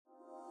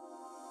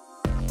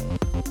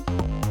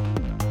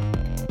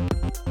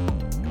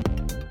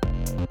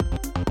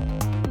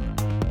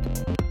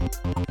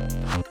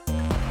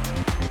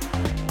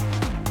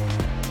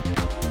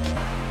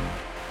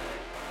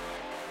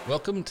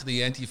Welcome to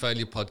the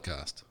Anti-Failure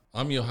Podcast.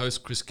 I'm your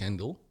host, Chris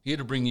Kendall, here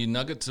to bring you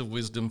nuggets of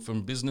wisdom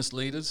from business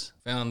leaders,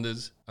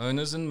 founders,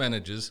 owners and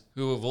managers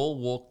who have all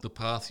walked the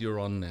path you're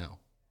on now.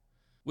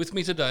 With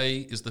me today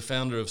is the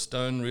founder of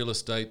Stone Real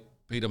Estate,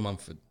 Peter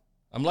Mumford.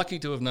 I'm lucky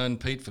to have known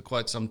Pete for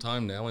quite some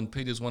time now, and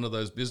Pete is one of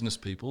those business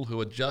people who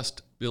are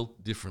just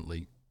built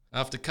differently.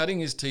 After cutting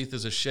his teeth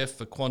as a chef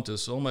for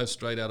Qantas almost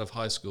straight out of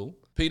high school,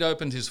 Pete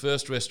opened his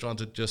first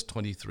restaurant at just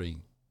 23.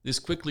 This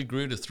quickly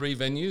grew to 3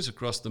 venues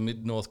across the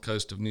mid-north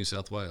coast of New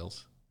South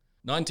Wales.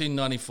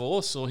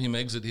 1994 saw him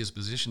exit his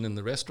position in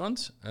the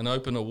restaurants and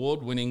open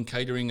award-winning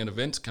catering and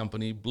events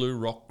company Blue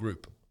Rock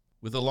Group.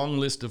 With a long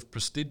list of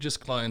prestigious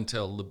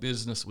clientele, the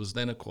business was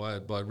then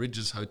acquired by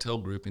Ridges Hotel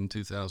Group in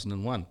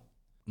 2001.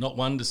 Not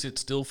one to sit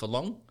still for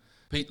long,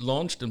 Pete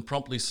launched and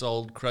promptly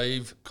sold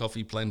Crave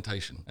Coffee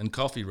Plantation and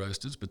coffee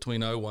roasters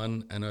between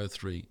 01 and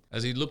 03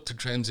 as he looked to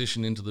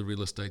transition into the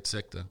real estate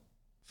sector.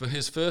 For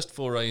his first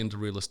foray into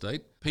real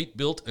estate, Pete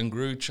built and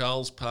grew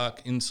Charles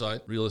Park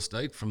Insight Real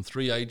Estate from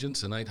 3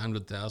 agents and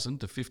 800,000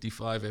 to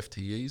 55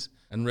 FTEs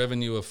and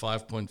revenue of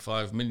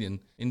 5.5 million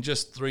in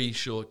just 3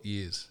 short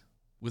years.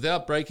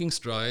 Without breaking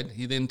stride,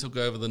 he then took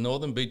over the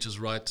Northern Beaches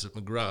rights at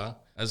McGrath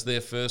as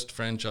their first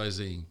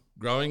franchisee,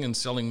 growing and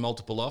selling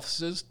multiple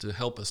offices to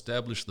help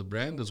establish the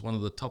brand as one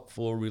of the top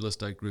 4 real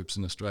estate groups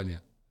in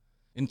Australia.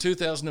 In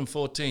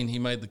 2014, he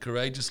made the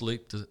courageous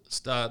leap to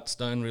start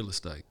Stone Real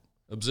Estate.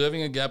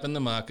 Observing a gap in the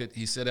market,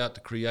 he set out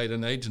to create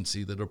an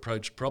agency that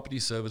approached property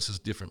services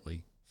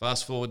differently.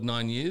 Fast forward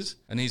 9 years,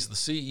 and he's the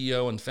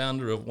CEO and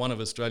founder of one of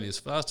Australia's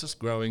fastest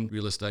growing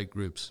real estate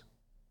groups.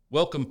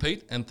 Welcome,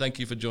 Pete, and thank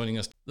you for joining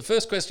us. The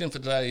first question for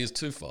today is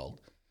twofold.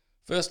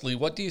 Firstly,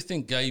 what do you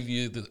think gave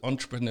you the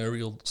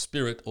entrepreneurial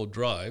spirit or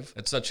drive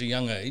at such a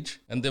young age?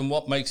 And then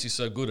what makes you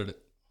so good at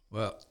it?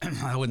 Well,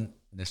 I wouldn't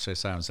necessarily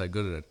say I'm so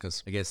good at it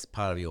because I guess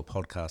part of your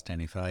podcast,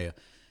 Anti-Failure,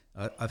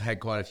 I've had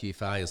quite a few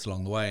failures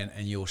along the way,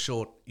 and your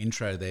short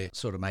intro there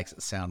sort of makes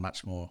it sound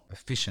much more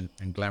efficient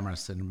and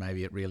glamorous than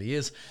maybe it really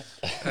is,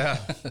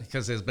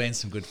 because there's been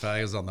some good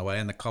failures on the way,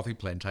 and the coffee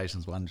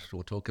plantation's one which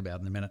we'll talk about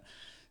in a minute.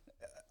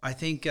 I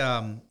think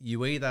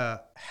you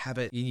either have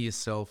it in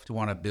yourself to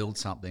want to build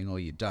something or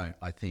you don't,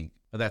 I think.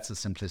 But that's a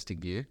simplistic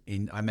view.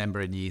 I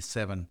remember in year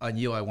 7, I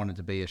knew I wanted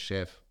to be a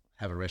chef,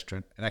 have a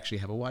restaurant, and actually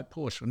have a white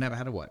Porsche. I never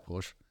had a white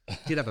Porsche.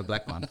 Did have a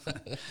black one.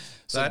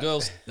 So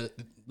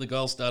the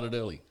goals started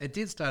early. It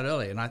did start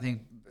early, and I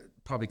think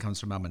it probably comes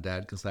from mum and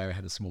dad because they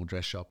had a small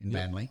dress shop in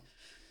Manly.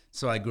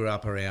 So I grew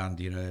up around,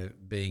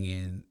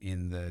 being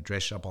in the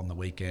dress shop on the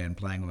weekend,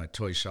 playing with my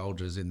toy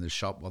soldiers in the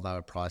shop while they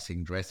were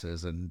pricing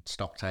dresses and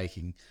stock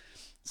taking.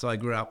 So I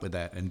grew up with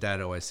that, and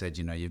Dad always said,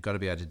 you've got to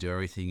be able to do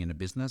everything in a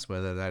business,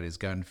 whether that is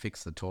go and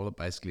fix the toilet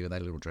basically with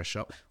that little dress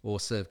shop or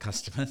serve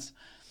customers.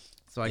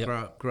 So I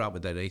grew up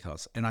with that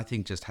ethos, and I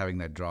think just having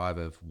that drive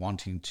of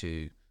wanting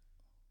to,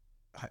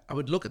 I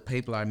would look at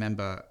people. I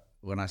remember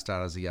when I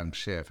started as a young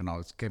chef, and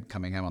I kept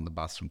coming home on the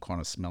bus from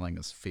Qantas smelling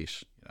as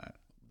fish.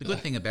 The good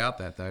thing about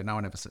that, though, no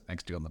one ever sat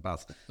next to you on the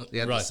bus. You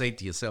had the seat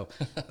to yourself.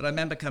 But I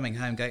remember coming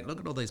home going, look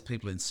at all these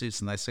people in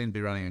suits, and they seem to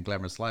be running a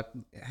glamorous life.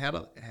 How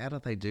do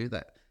they do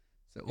that?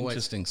 So always,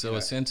 interesting. So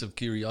a sense of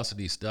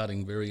curiosity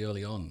starting very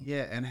early on.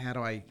 Yeah, and how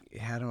do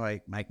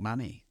I make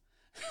money?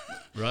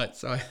 Right.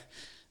 So.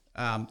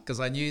 Because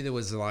I knew there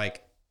was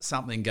like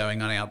something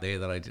going on out there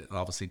that I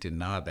obviously didn't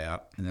know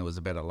about, and there was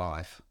a better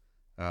life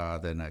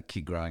than a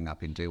kid growing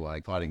up in Dewey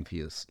fighting for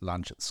your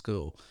lunch at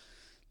school,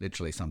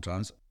 literally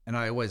sometimes. And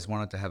I always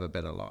wanted to have a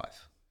better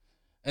life.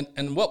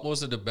 And what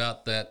was it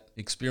about that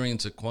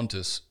experience at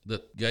Qantas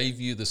that gave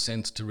you the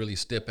sense to really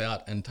step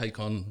out and take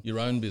on your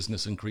own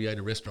business and create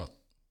a restaurant?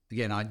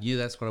 Again, I knew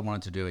that's what I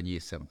wanted to do in year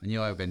 7. I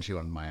knew I eventually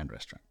wanted my own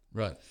restaurant.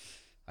 Right.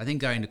 I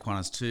think going to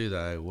Qantas too,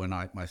 though, when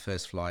my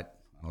first flight,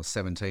 I was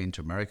 17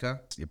 to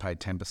America. You paid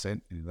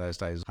 10%. In those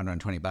days,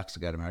 $120 to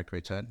go to America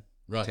return.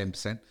 Right.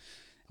 10%.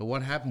 But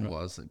what happened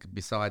was,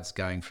 besides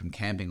going from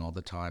camping all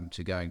the time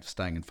to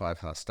staying in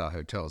 5-star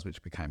hotels,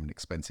 which became an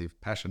expensive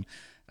passion,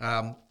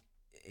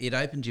 it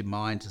opened your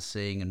mind to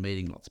seeing and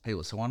meeting lots of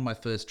people. So on my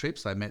first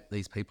trips, I met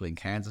these people in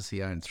Kansas.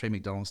 He owned 3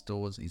 McDonald's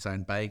stores, his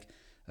own bake,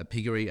 a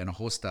piggery and a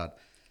horse stud.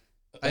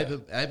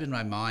 Opened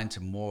my mind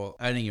to more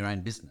owning your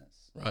own business.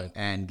 Right.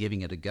 And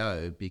giving it a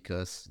go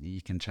because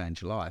you can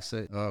change your life.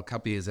 So a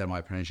couple of years out of my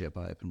apprenticeship,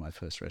 I opened my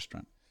first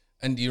restaurant.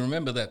 And do you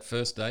remember that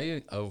first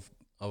day or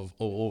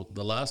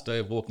the last day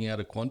of walking out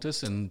of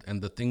Qantas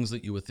and the things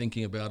that you were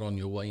thinking about on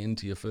your way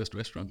into your first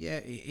restaurant? Yeah,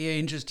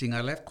 interesting.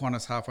 I left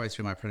Qantas halfway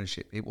through my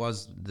apprenticeship. It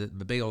was the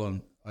be-all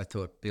and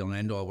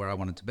end-all where I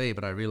wanted to be,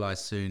 but I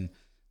realised soon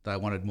that I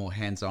wanted more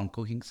hands-on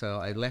cooking. So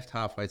I left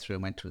halfway through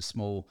and went to a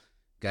small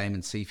game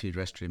and seafood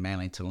restaurant in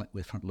Manly to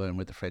learn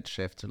with the French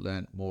chef, to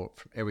learn more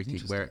from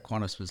everything, where at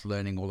Qantas was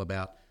learning all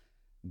about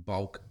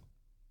bulk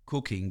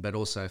cooking, but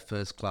also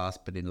first class,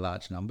 but in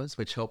large numbers,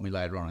 which helped me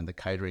later on in the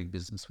catering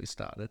business we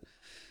started.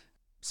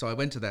 So I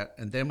went to that.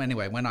 And then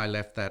anyway, when I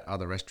left that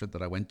other restaurant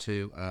that I went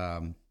to,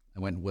 I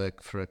went and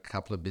worked for a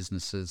couple of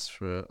businesses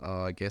for,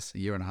 I guess, a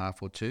year and a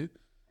half or two,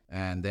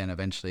 and then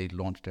eventually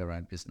launched our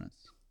own business.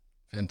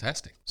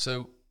 Fantastic.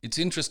 So it's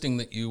interesting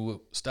that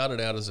you started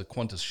out as a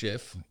Qantas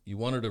chef, you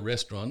wanted a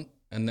restaurant,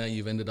 and now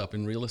you've ended up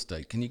in real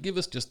estate. Can you give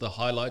us just the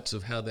highlights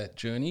of how that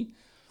journey,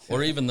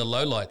 or even the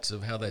lowlights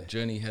of how that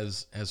journey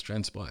has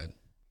transpired?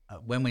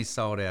 When we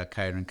sold our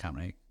catering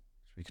company,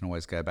 which we can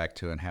always go back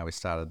to, and how we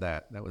started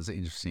that was an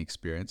interesting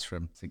experience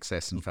from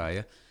success and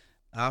failure.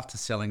 After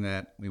selling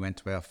that, we went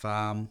to our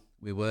farm.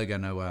 We were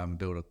going to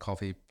build a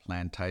coffee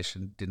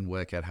plantation. Didn't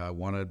work out how I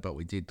wanted, but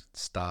we did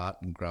start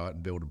and grow it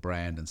and build a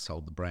brand and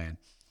sold the brand.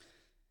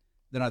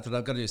 Then I thought,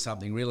 I've got to do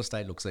something. Real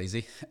estate looks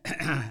easy,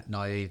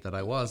 naive that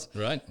I was.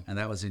 Right. And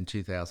that was in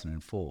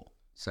 2004.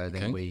 So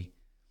then we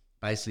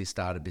basically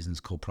started a business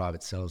called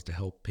Private Sellers to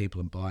help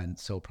people buy and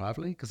sell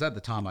privately. Because at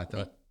the time I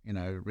thought,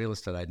 real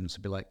estate agents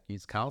would be like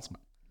used car salesmen.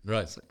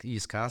 Right. So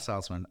used car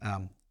salesman.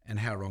 And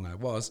how wrong I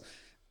was.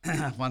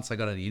 Once I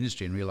got into the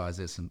industry and realised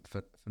there's some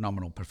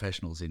phenomenal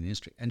professionals in the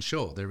industry. And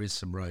sure, there is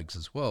some rogues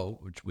as well,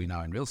 which we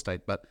know in real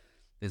estate, but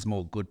there's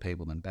more good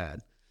people than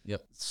bad.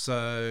 Yep.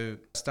 So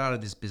I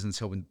started this business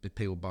helping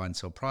people buy and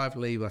sell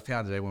privately. I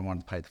found that everyone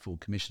wanted to pay the full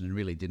commission and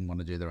really didn't want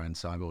to do their own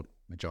signboard,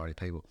 majority of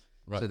people.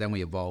 Right. So then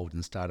we evolved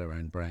and started our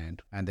own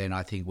brand. And then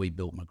I think we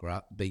beat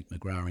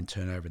McGrath in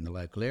turnover in the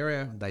local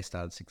area. They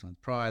started 6 months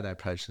prior. They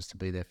approached us to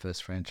be their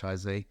first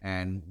franchisee.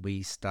 And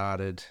we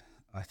started,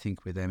 I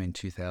think, with them in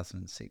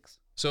 2006.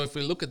 So if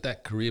we look at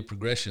that career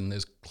progression,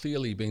 there's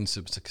clearly been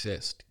some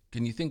success.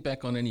 Can you think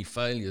back on any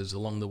failures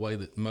along the way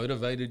that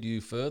motivated you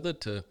further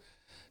to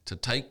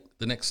take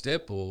the next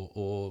step,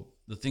 or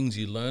the things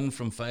you learned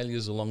from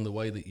failures along the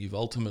way that you've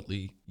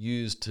ultimately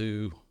used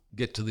to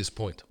get to this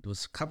point? There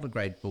was a couple of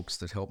great books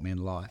that helped me in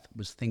life. It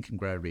was Think and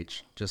Grow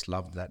Rich, just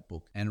loved that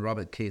book, and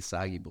Robert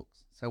Kiyosaki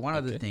books. So one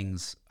of the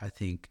things I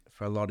think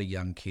for a lot of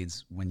young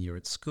kids when you're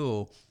at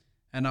school,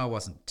 and I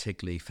wasn't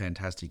particularly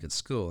fantastic at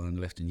school and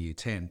left in year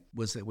 10,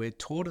 was that we're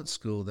taught at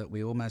school that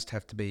we almost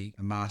have to be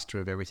a master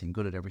of everything,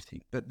 good at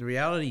everything. But the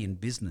reality in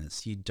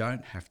business, you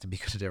don't have to be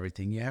good at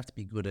everything. You have to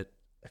be good at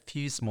a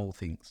few small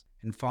things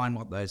and find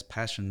what those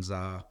passions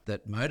are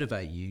that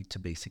motivate you to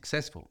be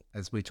successful.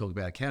 As we talk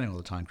about accounting all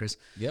the time, Chris.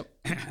 Yep.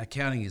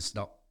 Accounting is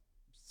not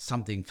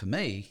something for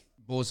me.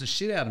 Bores the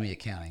shit out of me,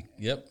 accounting.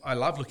 Yep. I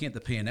love looking at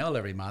the P&L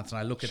every month, and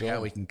I look at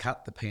how we can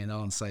cut the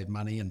P&L and save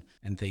money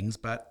and things.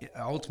 But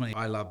ultimately,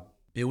 I love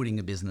building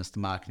a business to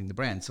marketing the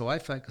brand. So I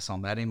focus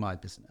on that in my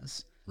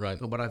business. Right.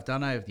 But what I've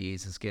done over the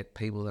years is get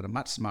people that are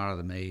much smarter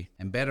than me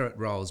and better at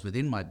roles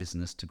within my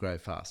business to grow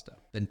faster.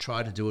 Then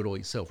try to do it all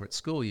yourself. At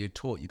school, you're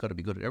taught you've got to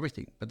be good at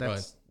everything, but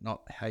that's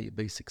not how you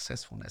be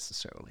successful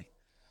necessarily.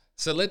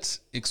 So let's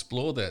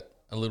explore that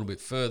a little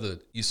bit further.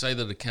 You say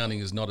that accounting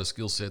is not a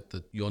skill set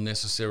that you're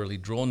necessarily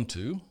drawn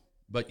to,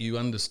 but you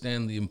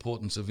understand the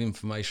importance of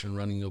information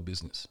running your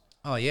business.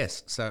 Oh,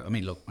 yes. So, I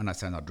mean, look, when I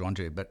say not drawn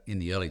to it, but in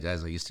the early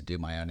days, I used to do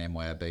my own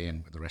MYOB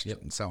and with the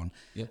restaurant and so on.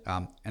 Yep.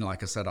 And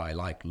like I said, I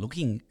like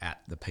looking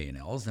at the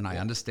P&Ls and I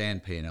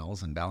understand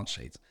P&Ls and balance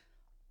sheets.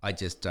 I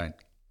just don't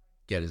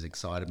get as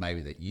excited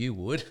maybe that you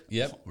would,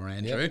 or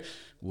Andrew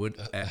would,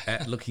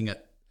 at looking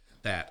at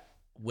that,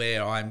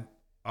 where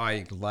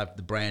I love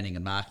the branding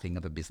and marketing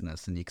of a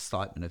business and the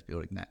excitement of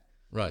building that.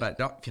 Right. But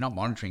if you're not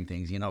monitoring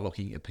things, you're not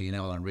looking at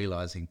P&L and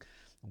realising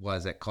why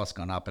has that cost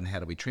gone up and how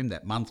do we trim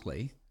that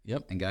monthly.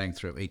 And going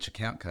through each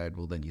account code,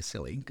 well, then you're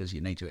silly because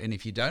you need to. And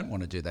if you don't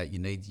want to do that, you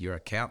need your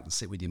accountant to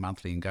sit with you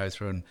monthly and go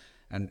through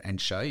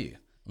and show you,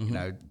 you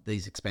know,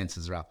 these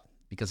expenses are up,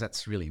 because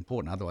that's really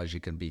important. Otherwise, you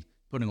can be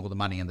putting all the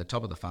money in the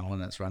top of the funnel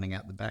and it's running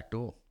out the back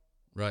door.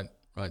 Right.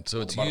 So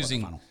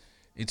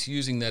it's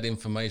using that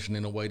information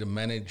in a way to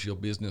manage your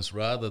business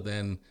rather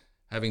than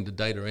having to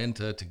data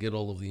enter to get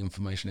all of the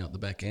information out the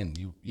back end.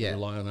 You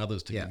rely on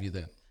others to give you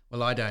that.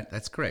 Well, I don't.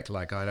 That's correct.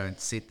 Like, I don't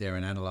sit there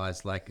and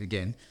analyze. Like,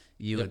 again,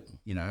 you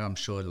know, I'm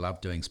sure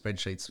love doing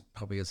spreadsheets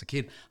probably as a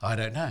kid. I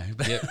don't know.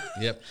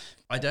 But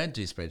I don't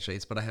do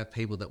spreadsheets, but I have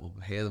people that will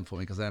prepare them for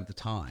me because I don't have the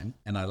time.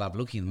 And I love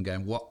looking at them and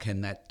going, what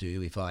can that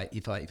do if I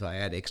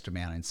add extra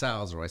amount in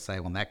sales, or I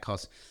save on that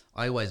cost?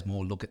 I always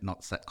more look at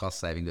not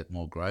cost saving, but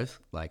more growth.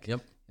 Like,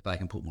 if I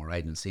can put more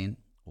agents in,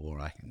 or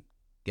I can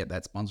get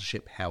that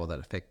sponsorship, how will that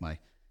affect my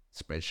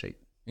spreadsheet?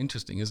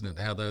 Interesting, isn't it,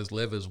 how those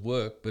levers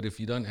work? But if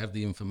you don't have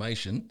the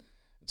information,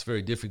 it's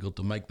very difficult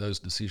to make those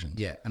decisions.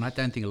 Yeah, and I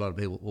don't think a lot of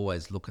people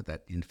always look at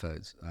that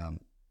infos.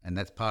 And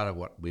that's part of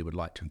what we would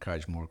like to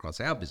encourage more across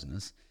our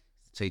business,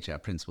 to teach our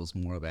principals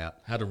more about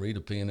how to read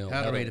a P&L.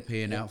 How to read a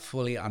P&L,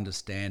 fully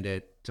understand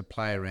it, to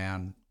play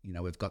around. You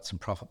know, we've got some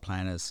profit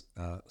planners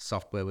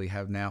software we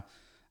have now,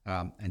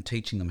 and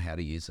teaching them how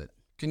to use it.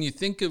 Can you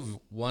think of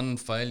one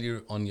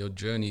failure on your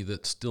journey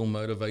that still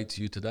motivates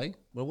you today?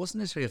 Well, it wasn't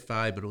necessarily a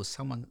failure, but it was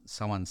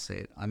someone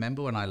said. I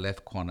remember when I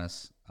left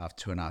Qantas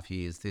after 2.5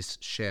 years, this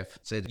chef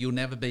said, "You'll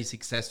never be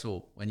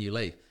successful when you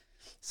leave."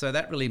 So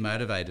that really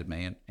motivated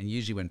me. And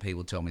usually when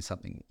people tell me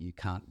something you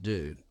can't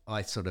do,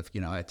 I sort of,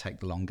 I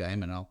take the long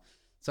game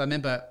So I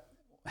remember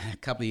a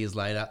couple of years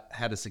later,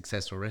 had a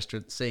successful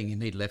restaurant, seeing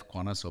him, he'd left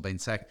Qantas or been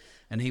sacked,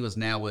 and he was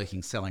now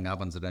working selling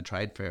ovens at a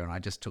trade fair, and I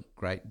just took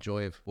great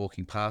joy of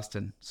walking past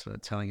and sort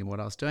of telling him what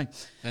I was doing.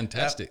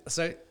 Fantastic.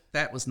 So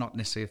that was not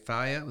necessarily a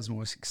failure, it was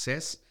more a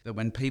success. But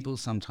when people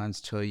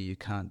sometimes tell you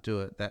can't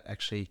do it, that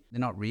actually, they're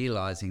not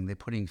realising they're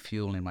putting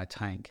fuel in my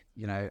tank.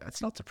 You know,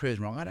 it's not to prove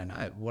them wrong. I don't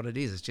know what it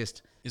is. It's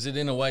just... Is it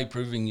in a way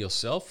proving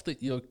yourself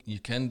that you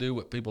can do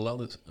what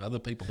other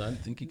people don't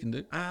think you can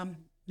do?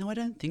 No, I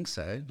don't think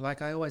so.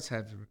 Like, I always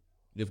have...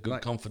 You have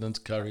good confidence,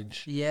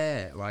 courage.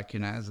 Yeah, like,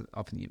 you know, as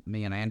often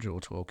me and Andrew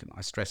will talk and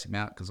I stress him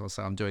out because I'll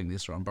say I'm doing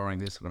this or I'm borrowing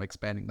this and I'm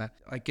expanding that.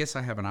 I guess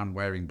I have an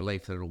unwavering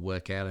belief that it'll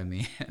work out in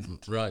the end.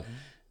 Right.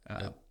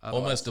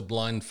 Almost a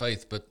blind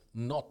faith, but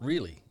not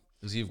really.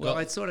 Because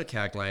I'd sort of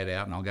calculate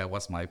out and I'll go,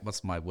 what's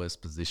my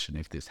worst position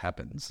if this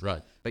happens?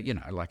 Right. But, you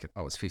know, like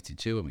I was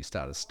 52 when we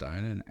started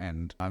Stone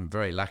and I'm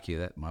very lucky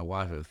that my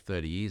wife of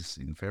 30 years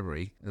in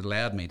February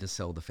allowed me to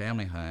sell the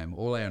family home,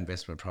 all our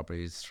investment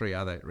properties, 3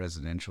 other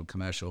residential,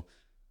 commercial,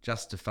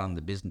 just to fund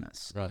the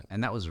business. Right.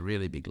 And that was a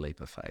really big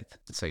leap of faith.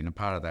 So, you know,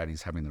 part of that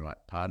is having the right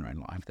partner in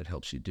life that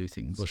helps you do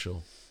things. For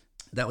sure.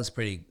 That was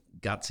pretty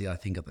gutsy, I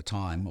think, at the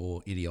time,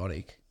 or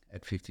idiotic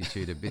at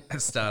 52 to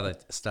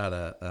start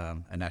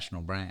a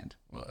national brand.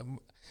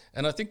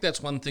 And I think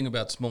that's one thing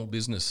about small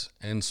business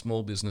and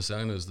small business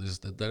owners is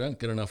that they don't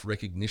get enough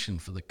recognition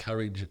for the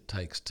courage it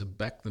takes to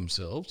back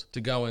themselves to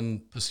go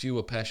and pursue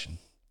a passion.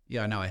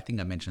 Yeah, I know. I think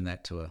I mentioned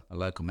that to a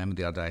local member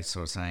the other day,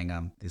 sort of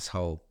saying this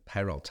whole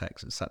payroll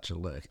tax is such a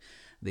lurk.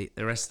 The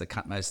rest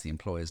of most of the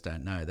employers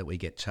don't know that we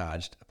get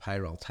charged a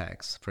payroll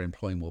tax for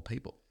employing more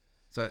people.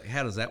 So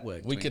how does that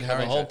work? We could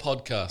have a whole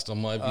podcast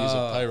on my views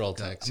of payroll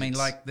tax. I mean,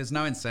 like, there's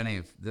no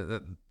incentive. They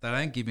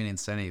don't give you an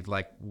incentive.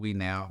 Like, we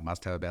now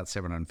must have about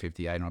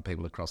 750, 800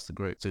 people across the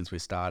group since we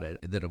started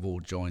that have all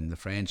joined the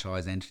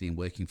franchise entity and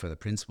working for the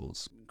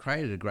principals.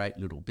 Created a great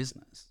little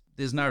business.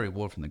 There's no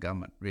reward from the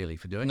government, really,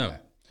 for doing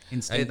that.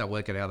 Instead, they'll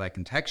work out how they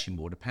can tax you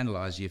more to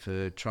penalise you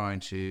for trying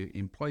to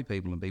employ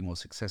people and be more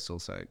successful.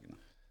 So, you know.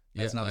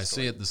 I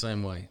see it the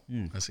same way.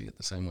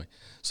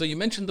 So you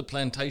mentioned the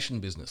plantation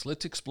business.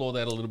 Let's explore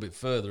that a little bit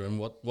further and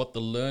what the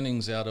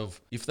learnings out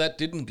of, if that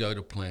didn't go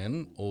to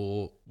plan,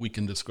 or we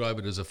can describe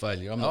it as a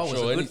failure. I'm not sure.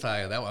 It was a good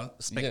failure, that one.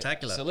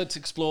 Spectacular. Yeah. So let's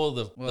explore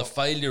the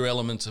failure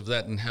elements of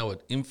that and how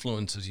it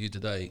influences you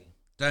today.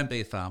 Don't be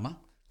a farmer.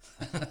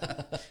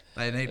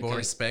 They need more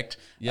respect.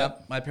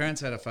 Yep. My parents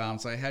had a farm,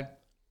 so I had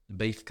a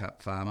beef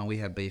farm and we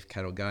had beef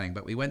cattle going.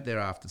 But we went there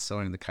after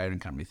selling the catering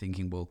company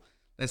thinking, well,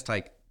 let's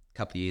take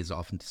couple of years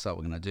off and decide what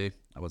we're going to do.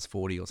 I was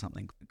 40 or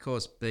something. Of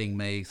course, being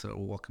me, sort of,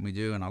 what can we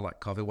do? And I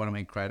like coffee. Why don't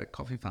we create a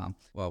coffee farm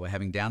while we're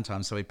having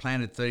downtime? So we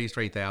planted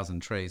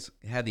 33,000 trees.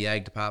 Had the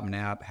ag department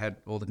out, had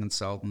all the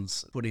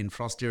consultants, put in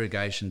frost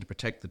irrigation to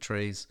protect the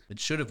trees. It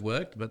should have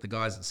worked, but the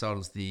guys that sold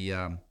us the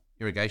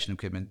irrigation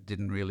equipment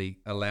didn't really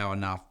allow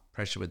enough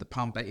pressure with the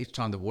pump. Each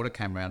time the water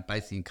came around,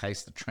 basically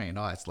encased the tree in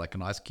ice, like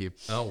an ice cube.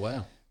 Oh,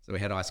 wow. So we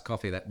had iced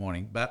coffee that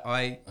morning. But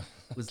I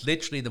was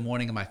literally the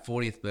morning of my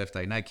 40th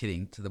birthday, no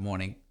kidding, to the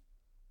morning.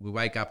 We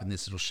wake up in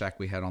this little shack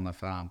we had on the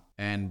farm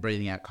and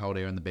breathing out cold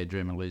air in the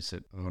bedroom, and Lou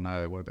said, oh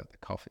no, what about the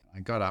coffee? I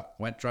got up,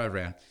 drove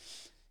around,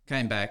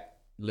 came back.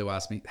 Lou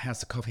asked me, how's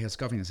the coffee? And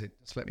I said,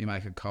 just let me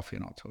make a coffee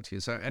and I'll talk to you.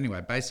 So anyway,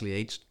 basically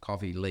each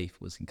coffee leaf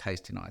was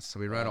encased in ice.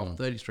 So we wrote off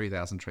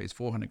 33,000 trees,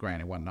 400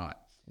 grand in one night.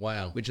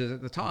 Wow. Which is,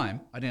 at the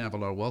time, I didn't have a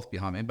lot of wealth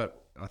behind me,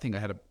 but I think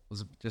I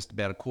was just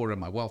about a quarter of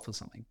my wealth or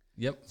something.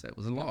 Yep. So it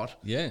was a lot.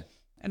 Yeah.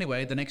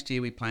 Anyway, the next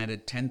year we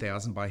planted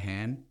 10,000 by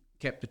hand,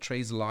 kept the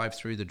trees alive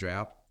through the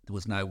drought. There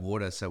was no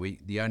water, so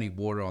the only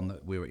water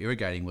we were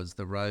irrigating was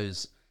the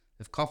rows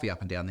of coffee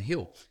up and down the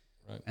hill.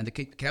 Right. And to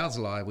keep the cows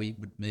alive, we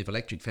would move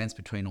electric fence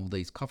between all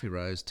these coffee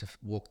rows to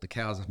walk the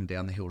cows up and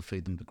down the hill to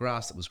feed them the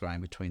grass that was growing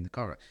between the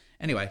coffee.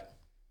 Anyway,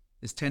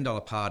 this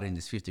 $10 part in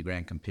this 50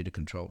 grand computer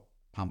controlled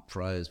pump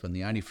froze when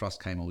the only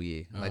frost came all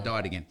year, and they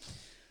died again.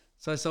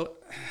 So I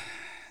thought,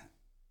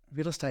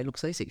 real estate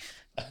looks easy.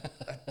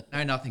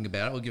 Know nothing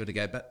about it. We'll give it a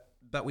go.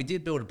 But we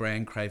did build a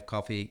brand, Crave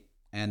Coffee.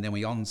 And then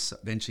we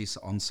eventually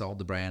on-sold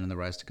the brand and the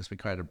roaster because we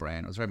created a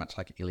brand. It was very much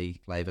like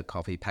Illy flavour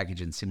coffee,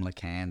 packaged in similar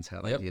cans,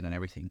 how they did and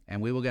everything. And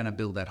we were going to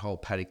build that whole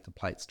paddock to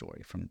plate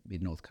story from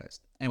mid-North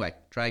Coast. Anyway,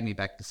 dragged me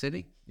back to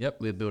Sydney. Yep.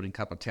 We were building a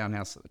couple of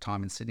townhouses at the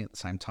time in Sydney at the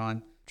same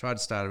time. Tried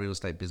to start a real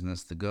estate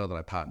business. The girl that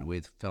I partnered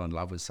with fell in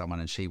love with someone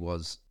and she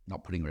was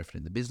not putting her effort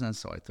in the business.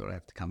 So I thought I'd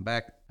have to come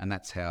back. And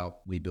that's how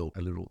we built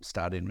a little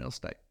start in real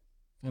estate.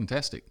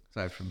 Fantastic.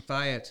 So from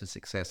failure to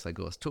success, of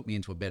course, took me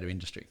into a better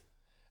industry.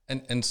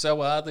 And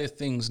so are there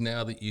things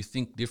now that you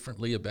think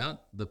differently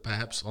about that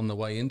perhaps on the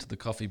way into the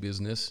coffee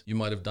business you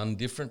might have done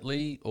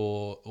differently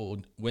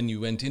or when you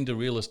went into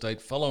real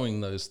estate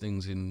following those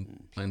things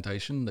in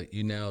plantation that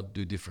you now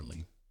do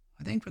differently?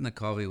 I think when the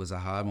coffee was a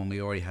hard one, we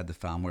already had the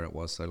farm where it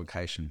was, so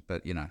location,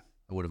 but I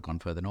would have gone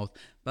further north.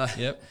 But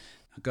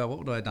God, what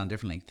would I have done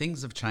differently?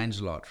 Things have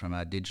changed a lot from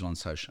digital and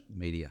social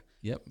media.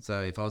 Yep. So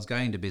if I was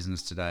going into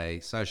business today,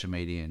 social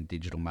media and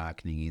digital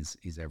marketing is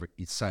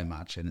so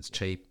much, and it's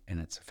cheap and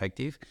it's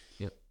effective.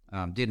 Yep.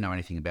 Didn't know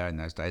anything about it in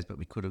those days, but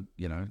we could have,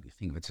 you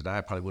think of it today,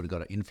 I probably would have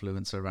got an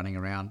influencer running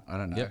around. I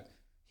don't know. Yep.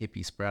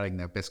 Hippie sprouting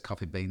their best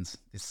coffee beans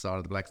this side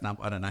of the Black Stump.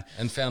 I don't know.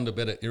 And found a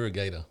better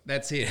irrigator.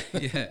 That's it.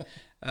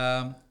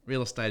 Yeah.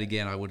 Real estate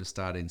again. I would have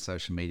started in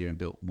social media and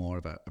built more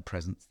of a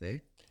presence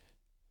there.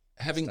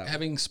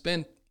 Having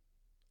spent,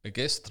 I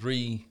guess,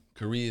 3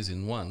 careers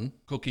in one: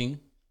 cooking,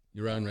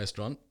 your own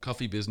restaurant,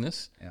 coffee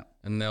business,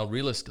 and now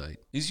real estate.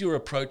 Is your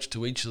approach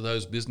to each of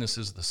those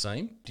businesses the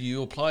same? Do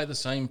you apply the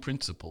same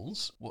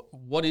principles?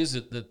 What is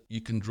it that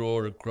you can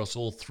draw across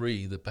all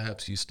 3 that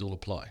perhaps you still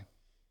apply?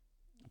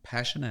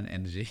 Passion and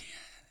energy.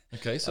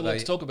 Okay, so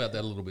let's talk about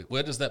that a little bit.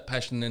 Where does that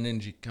passion and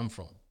energy come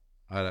from?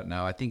 I don't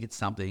know. I think it's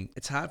something,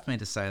 it's hard for me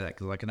to say that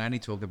because I can only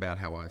talk about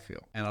how I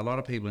feel. And a lot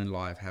of people in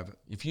life have...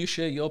 If you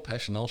share your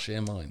passion, I'll share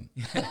mine.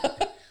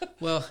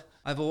 Well,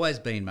 I've always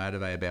been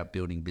motivated about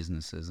building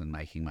businesses and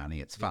making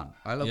money. It's fun.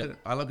 I look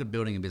at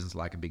building a business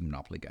like a big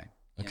Monopoly game.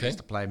 Okay. I used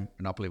to play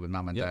Monopoly with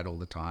mum and dad all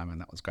the time,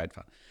 and that was great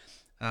fun.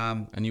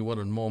 And you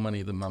wanted more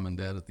money than mum and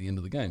dad at the end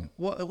of the game.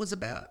 Well, it was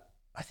about...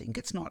 I think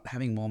it's not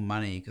having more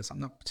money because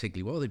I'm not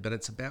particularly wealthy, but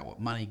it's about what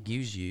money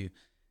gives you.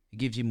 It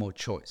gives you more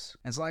choice.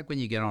 It's like when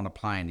you get on a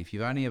plane, if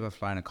you've only ever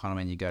flown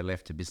economy and you go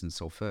left to business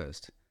or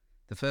first,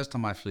 the first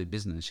time I flew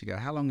business, you go,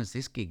 how long has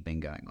this gig been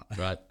going on?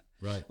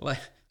 Right. Like,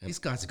 these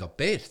guys have got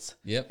beds.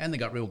 Yep. And they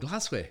got real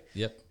glassware.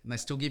 Yep. And they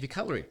still give you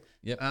cutlery.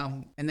 Yep.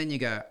 And then you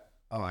go,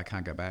 oh, I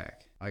can't go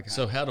back.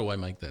 So how do I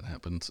make that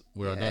happen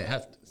where I don't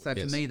have to? So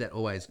for me, that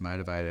always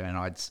motivated. And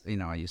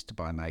I used to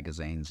buy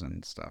magazines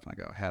and stuff. And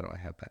I go, how do I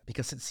have that?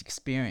 Because it's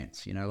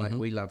experience, like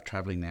we love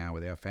traveling now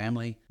with our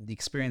family. The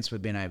experience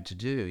we've been able to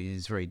do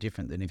is very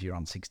different than if you're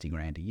on 60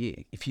 grand a year.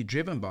 If you're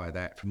driven by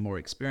that from more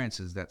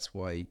experiences, that's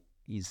why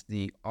is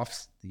the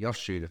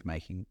offshoot of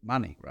making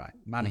money, right?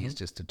 Money is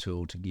just a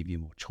tool to give you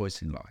more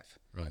choice in life.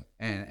 Right.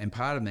 And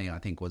part of me, I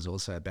think, was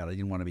also about I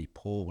didn't want to be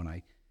poor when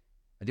I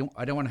don't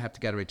want to have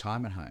to go to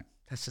retirement home.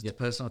 That's just a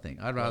personal thing.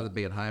 I'd rather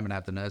be at home and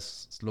have the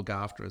nurse look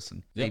after us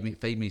and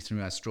feed me through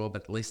my straw,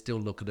 but at least still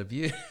look at a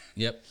view.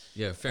 Yep.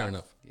 Yeah, fair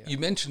enough. Yeah. You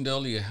mentioned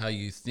earlier how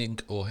you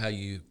think or how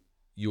you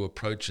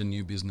approach a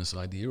new business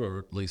idea, or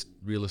at least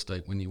real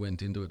estate when you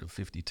went into it at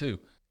 52.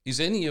 Is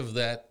any of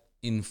that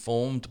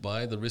informed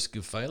by the risk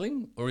of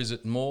failing, or is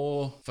it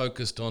more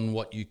focused on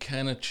what you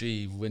can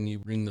achieve when you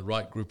bring the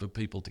right group of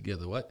people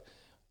together?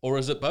 Or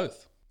is it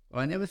both?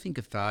 Well, I never think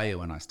of failure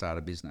when I start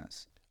a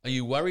business. Are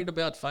you worried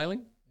about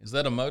failing? Is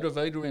that a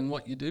motivator in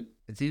what you do?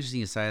 It's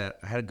interesting you say that.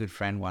 I had a good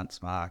friend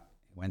once, Mark,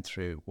 who went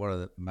through what are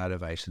the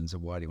motivations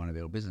of why do you want to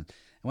build a business. And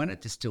when it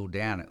distilled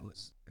down, it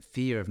was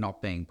fear of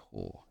not being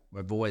poor.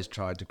 I've always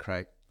tried to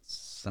create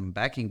some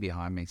backing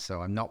behind me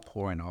so I'm not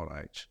poor in old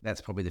age.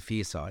 That's probably the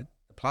fear side.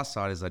 The plus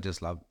side is I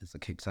just love, as I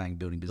keep saying,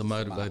 building business.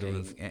 The motivator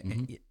of...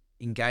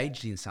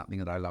 engaged in something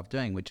that I love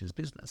doing, which is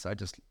business. I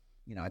just,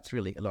 it's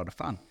really a lot of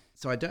fun.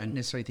 So I don't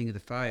necessarily think of the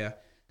failure.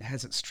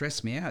 Has it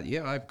stressed me out?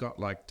 Yeah, I've got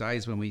like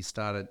days when we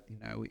started,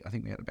 I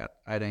think we had about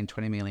 18,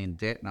 20 million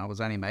debt and I was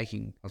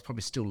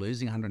probably still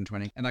losing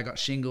 120. And I got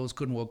shingles,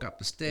 couldn't walk up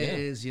the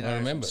stairs, I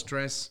remember.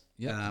 Stress.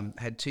 Yeah.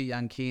 Had 2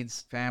 young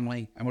kids,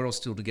 family, and we're all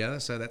still together.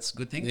 So that's a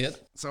good thing. Yep.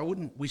 So I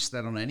wouldn't wish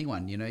that on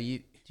anyone.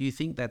 Do you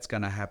think that's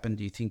going to happen?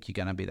 Do you think you're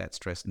going to be that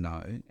stressed?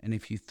 No. And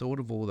if you thought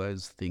of all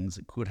those things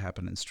that could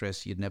happen and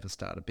stress, you'd never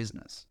start a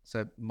business.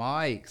 So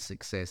my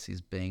success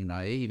is being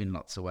naive in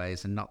lots of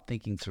ways and not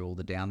thinking through all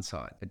the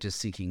downside, but just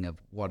thinking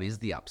of what is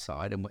the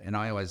upside. And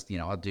I always,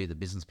 I'll do the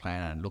business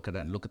plan and look at it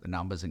and look at the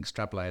numbers and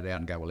extrapolate it out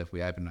and go, well, if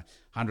we open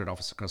 100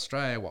 offices across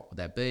Australia, what would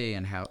that be?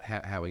 And how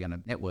are we going to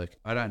network?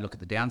 I don't look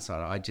at the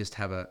downside. I just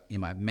have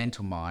in my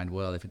mental mind,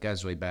 well, if it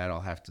goes really bad,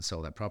 I'll have to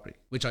sell that property,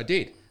 which I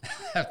did.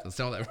 Have to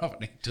sell that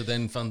property. To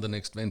then fund the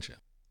next venture.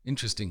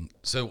 Interesting.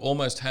 So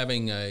almost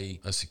having a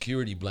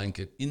security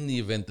blanket in the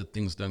event that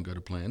things don't go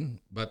to plan,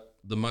 but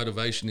the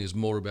motivation is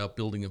more about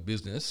building a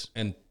business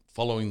and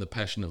following the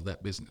passion of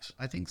that business.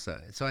 I think so.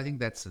 So I think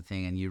that's the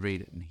thing, and you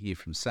read it and hear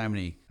from so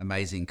many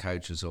amazing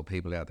coaches or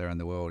people out there in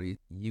the world.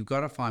 You've got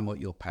to find what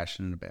you're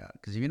passionate about,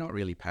 because if you're not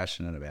really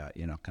passionate about it,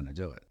 you're not going to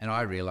do it. And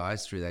I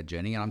realized through that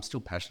journey, and I'm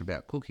still passionate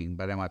about cooking,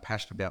 but am I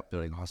passionate about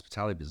building a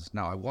hospitality business?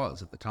 No, I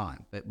was at the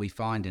time. But we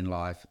find in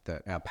life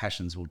that our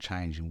passions will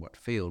change in what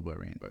field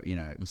we're in.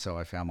 And so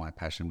I found my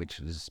passion, which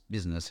is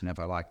business, and if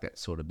I like that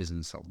sort of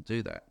business, I'll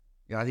do that.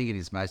 Yeah, I think it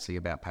is mostly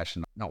about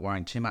passion, not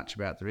worrying too much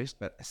about the risk,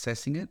 but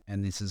assessing it.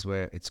 And this is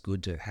where it's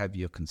good to have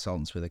your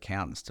consultants with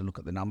accountants to look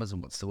at the numbers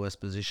and what's the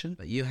worst position.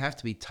 But you have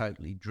to be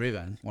totally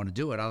driven, want to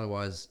do it.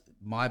 Otherwise,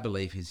 my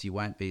belief is you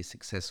won't be as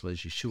successful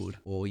as you should,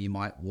 or you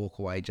might walk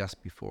away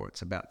just before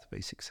it's about to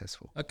be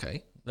successful.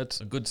 Okay,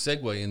 that's a good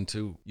segue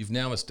into, you've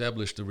now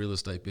established a real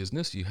estate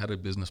business. You had a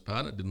business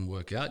partner, didn't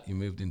work out. You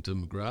moved into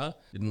McGrath,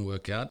 didn't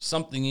work out.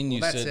 Something in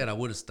you said... That said, I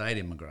would have stayed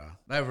in McGrath.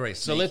 They were very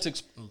sneaky.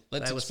 So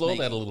let's explore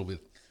that a little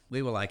bit.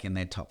 We were like in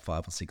their top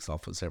 5 or 6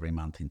 offers every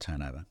month in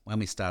turnover. When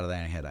we started, they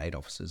only had 8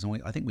 offices, and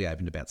I think we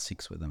opened about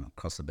 6 with them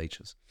across the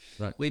beaches.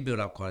 Right. We built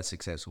up quite a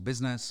successful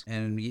business,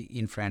 and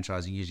in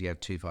franchising, you usually have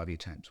 2 5-year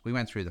terms. We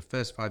went through the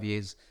first 5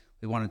 years,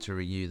 We wanted to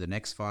renew the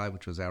next 5,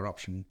 which was our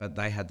option, but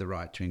they had the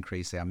right to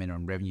increase our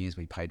minimum revenues.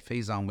 We paid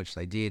fees on, which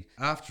they did.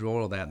 After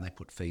all of that, and they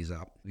put fees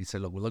up, we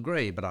said, look, we'll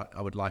agree, but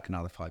I would like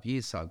another 5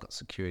 years, so I've got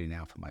security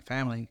now for my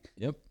family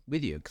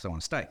with you because I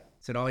want to stay.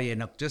 Said, oh yeah,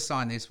 no, just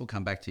sign this, we'll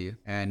come back to you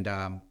and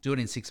do it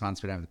in 6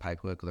 months. We don't have the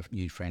paperwork or the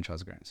new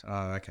franchise agreements.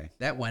 Oh, okay.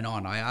 That went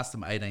on. I asked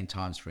them 18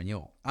 times for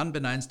renewal.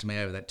 Unbeknownst to me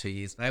over that 2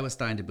 years, they were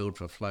starting to build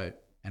for a float.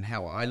 And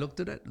how I looked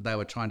at it, they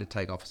were trying to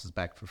take offices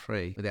back for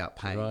free without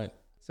paying. Right.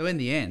 So in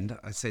the end,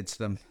 I said to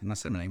them, and I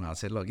sent them an email, I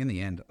said, look, in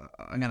the end,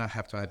 I'm going to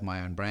have to open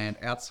my own brand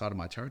outside of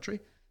my territory.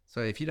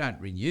 So if you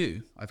don't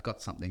renew, I've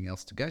got something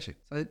else to go to.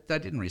 So they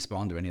didn't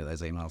respond to any of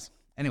those emails.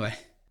 Anyway,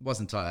 it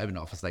wasn't until I opened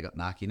office they got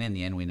narky. And in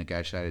the end, we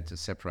negotiated to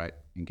separate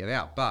and get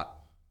out. But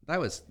they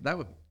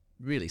were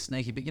really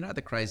sneaky. But you know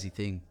the crazy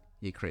thing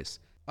here, Chris?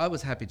 I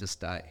was happy to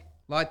stay.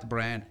 Liked the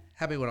brand,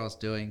 happy what I was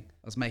doing.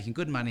 I was making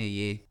good money a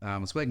year. I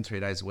was working 3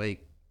 days a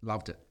week.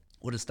 Loved it.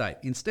 Would have stayed.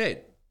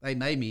 Instead, they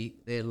made me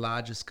their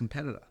largest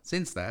competitor.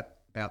 Since that,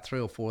 about 3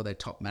 or 4 of their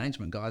top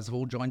management guys have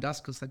all joined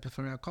us because they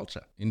prefer our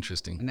culture.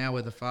 Interesting. And now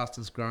we're the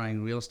fastest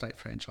growing real estate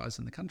franchise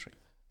in the country.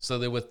 So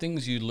there were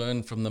things you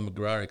learned from the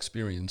McGrath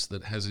experience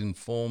that has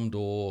informed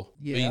or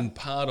been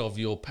part of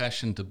your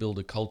passion to build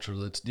a culture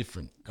that's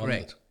different.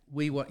 Correct.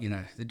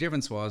 The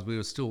difference was we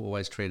were still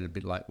always treated a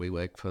bit like we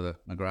worked for the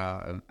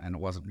McGrath and it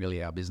wasn't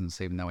really our business,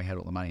 even though we had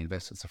all the money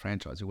invested as a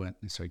franchise. We weren't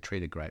necessarily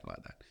treated great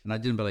like that. And I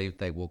didn't believe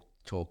they walked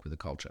talk with the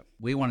culture.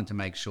 We wanted to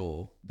make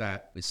sure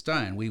that with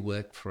Stone, we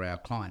worked for our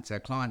clients. Our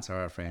clients are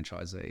our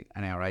franchisee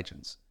and our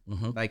agents.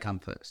 Mm-hmm. They come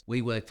first.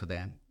 We work for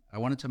them. I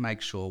wanted to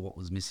make sure what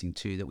was missing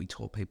too, that we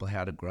taught people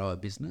how to grow a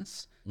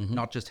business,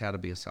 not just how to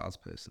be a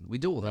salesperson. We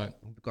do all that.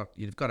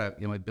 You've got to,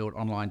 we build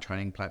online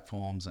training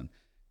platforms and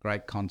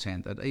great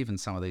content that even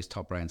some of these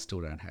top brands still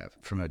don't have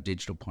from a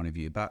digital point of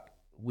view, but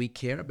we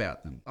care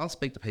about them. I'll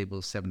speak to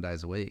people 7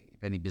 days a week.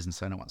 If any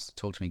business owner wants to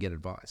talk to me, get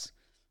advice.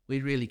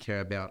 We really care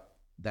about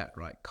that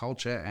right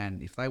culture,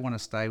 and if they want to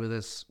stay with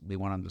us, we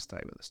want them to stay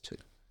with us too.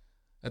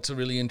 That's a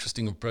really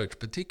interesting approach,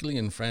 particularly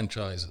in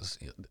franchises.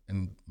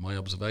 And my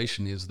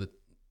observation is that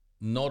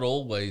not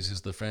always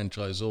is the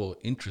franchisor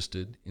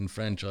interested in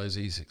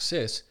franchisee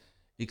success,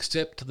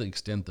 except to the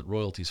extent that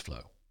royalties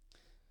flow.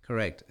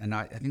 Correct. And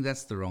I think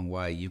that's the wrong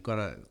way.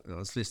 I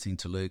was listening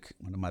to Luke,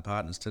 one of my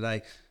partners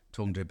today,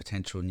 talking to a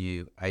potential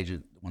new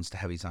agent that wants to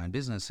have his own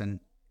business. And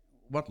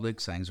what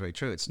Luke's saying is very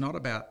true. It's not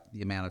about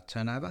the amount of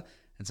turnover.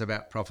 It's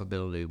about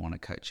profitability we want to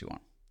coach you on.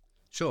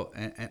 Sure.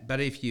 But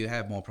if you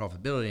have more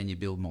profitability and you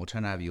build more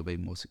turnover, you'll be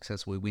more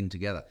successful. We win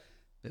together.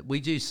 But we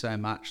do so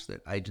much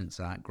that agents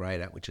aren't great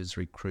at, which is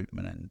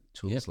recruitment and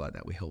tools like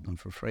that. We help them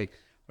for free.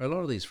 Or a lot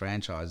of these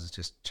franchises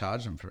just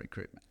charge them for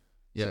recruitment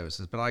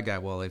services. But I go,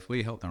 well, if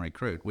we help them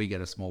recruit, we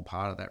get a small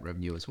part of that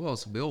revenue as well,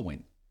 so we all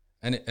win.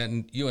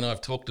 And you and I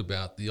have talked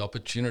about the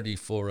opportunity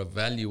for a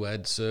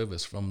value-add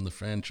service from the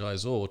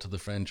franchisor to the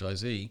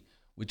franchisee,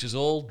 which is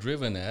all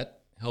driven at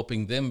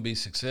helping them be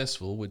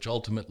successful, which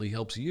ultimately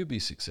helps you be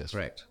successful.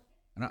 Correct.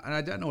 And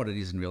I don't know what it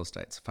is in real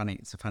estate.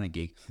 It's a funny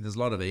gig. There's a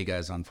lot of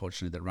egos,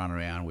 unfortunately, that run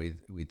around with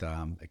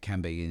it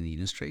can be in the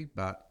industry.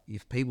 But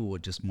if people were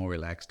just more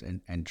relaxed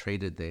and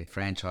treated their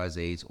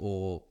franchisees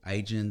or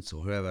agents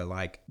or whoever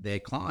like their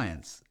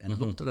clients and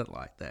looked at it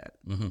like that.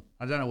 Mm-hmm.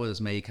 I don't know whether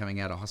it's me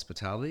coming out of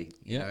hospitality,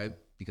 you know,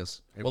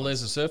 because...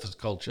 there's a surface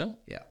culture.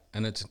 Yeah.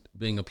 And it's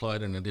being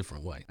applied in a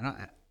different way.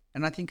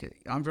 And I think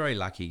I'm very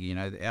lucky,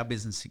 our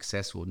business is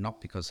successful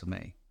not because of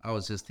me. I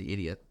was just the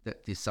idiot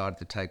that decided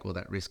to take all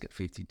that risk at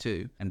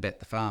 52 and bet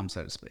the farm,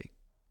 so to speak.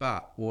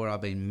 But what I've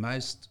been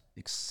most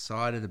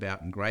excited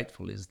about and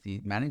grateful is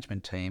the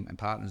management team and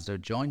partners that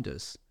have joined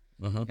us,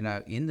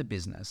 in the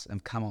business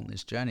and come on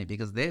this journey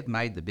because they've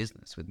made the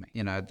business with me.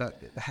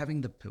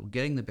 Having the people,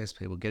 getting the best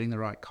people, getting the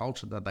right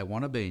culture that they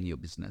want to be in your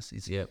business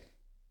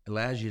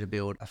allows you to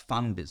build a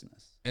fun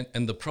business.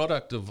 And the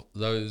product of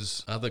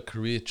those other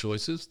career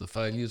choices, the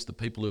failures, the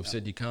people who have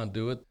said you can't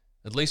do it,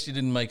 at least you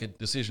didn't make a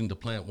decision to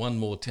plant one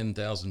more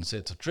 10,000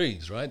 sets of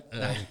trees, right?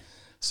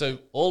 So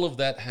all of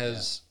that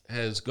has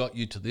got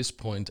you to this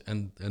point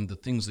and the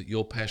things that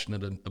you're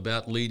passionate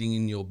about leading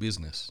in your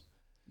business.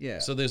 Yeah.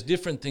 So there's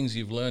different things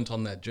you've learned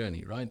on that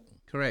journey, right?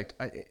 Correct.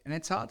 And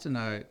it's hard to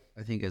know,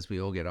 I think, as we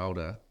all get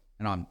older,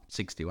 and I'm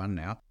 61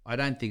 now, I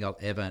don't think I'll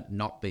ever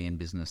not be in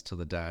business till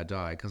the day I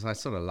die because I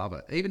sort of love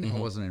it. Even if I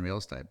wasn't in real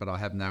estate, but I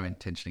have no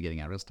intention of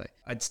getting out of real estate.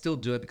 I'd still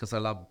do it because I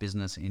love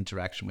business and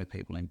interaction with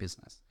people in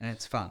business. And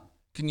it's fun.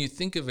 Can you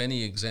think of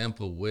any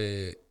example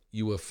where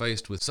you were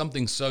faced with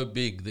something so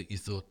big that you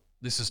thought,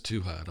 this is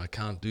too hard, I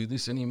can't do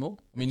this anymore?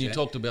 I mean, you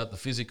talked about the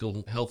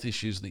physical health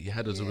issues that you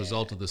had as a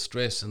result of the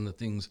stress and the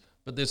things,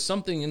 but there's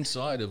something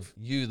inside of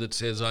you that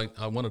says, I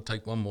want to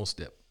take one more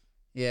step.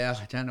 Yeah,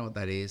 I don't know what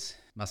that is.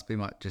 Must be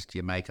just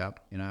your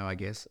makeup, I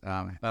guess.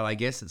 But I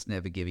guess it's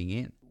never giving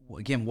in.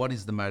 Again, what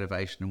is the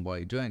motivation and why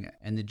you're doing it?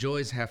 And the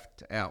joys have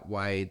to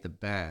outweigh the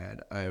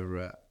bad over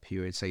a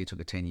period. So you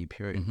took a 10-year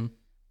period. Mm-hmm.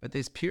 But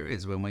there's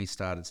periods when we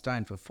started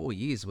Stone for 4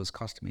 years, it was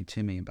costing me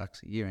 $2 million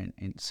a year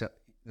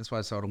That's why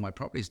I sold all my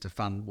properties to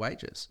fund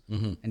wages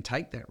and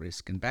take that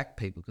risk and back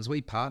people, because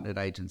we partnered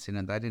agents in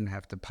and they didn't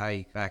have to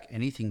pay back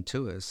anything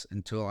to us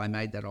until I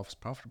made that office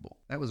profitable.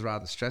 That was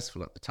rather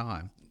stressful at the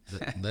time.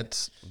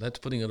 That's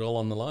putting it all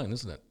on the line,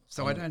 isn't it?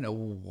 So I don't know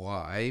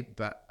why,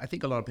 but I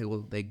think a lot of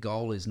people, their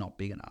goal is not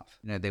big enough.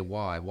 Their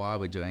why are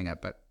we doing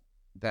it? But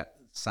that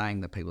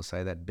saying that people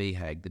say, that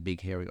BHAG, the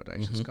big, hairy,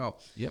 audacious goal.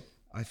 Yep.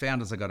 I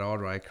found as I got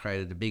older, I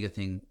created a bigger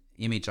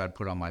image I'd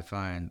put on my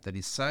phone that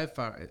is so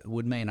far, it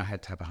would mean I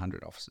had to have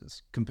 100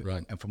 offices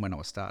Right. and from when I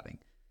was starting.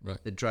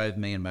 Right. That drove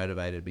me and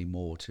motivated me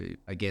more to,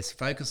 I guess,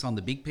 focus on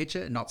the big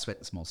picture and not sweat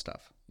the small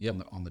stuff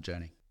on the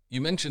journey. You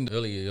mentioned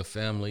earlier your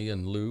family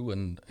and Lou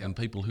and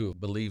people who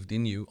have believed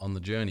in you on the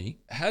journey.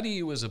 How do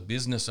you as a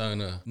business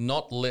owner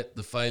not let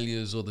the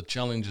failures or the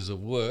challenges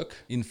of work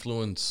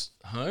influence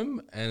home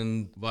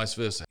and vice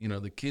versa?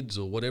 The kids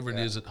or whatever it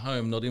is at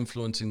home not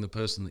influencing the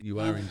person that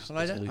you are in.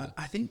 Well,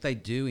 I think they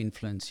do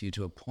influence you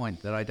to a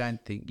point that I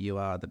don't think you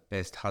are the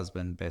best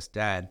husband, best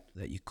dad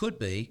that you could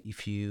be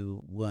if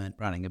you weren't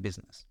running a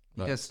business.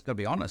 Right. Just got to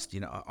be honest,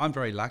 I'm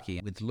very lucky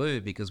with Lou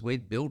because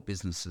we'd built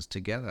businesses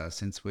together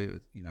since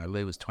Lou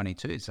was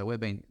 22. So we've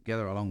been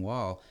together a long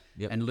while.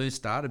 Yep. And Lou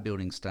started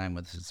building stone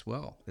with us as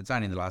well. It's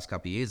only in the last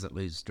couple of years that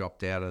Lou's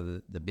dropped out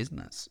of the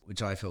business,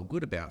 which I felt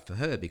good about for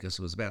her because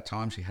it was about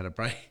time she had a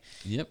break.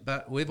 Yep.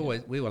 But we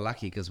were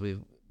lucky because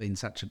we've been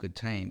such a good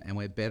team and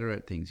we're better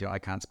at things. I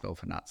can't spell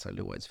for nuts, so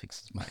Lou always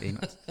fixes my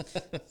emails.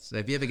 So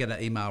if you ever get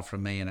an email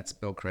from me and it's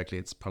spelled correctly,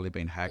 it's probably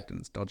been hacked and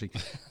it's dodgy.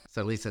 So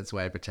at least that's a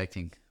way of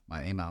protecting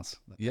my emails.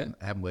 Yeah.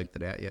 I haven't worked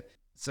it out yet.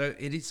 So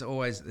it is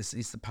always, this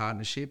is the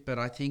partnership, but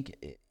I think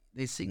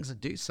there's things that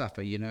do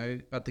suffer,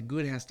 but the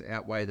good has to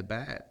outweigh the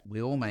bad.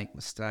 We all make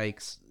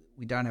mistakes.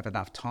 We don't have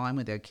enough time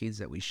with our kids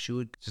that we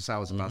should. Just say I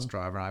was a bus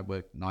driver and I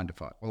worked 9 to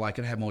 5. Well, I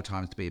could have more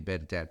time to be a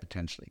better dad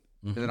potentially.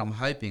 But then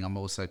I'm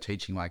also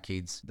teaching my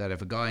kids that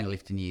if a guy in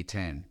lift in year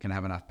 10 can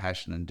have enough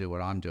passion and do what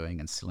I'm doing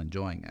and still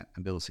enjoying it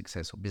and build a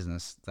successful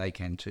business, they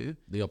can too.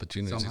 The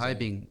opportunity. So I'm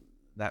hoping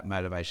that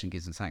motivation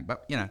gives them something.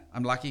 But,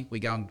 I'm lucky. We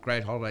go on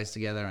great holidays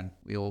together and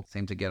we all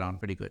seem to get on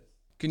pretty good.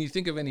 Can you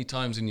think of any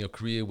times in your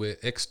career where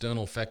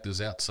external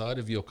factors outside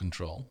of your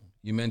control,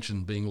 you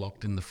mentioned being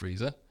locked in the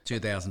freezer.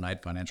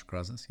 2008 financial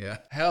crisis, yeah.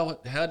 How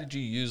did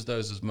you use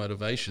those as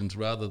motivations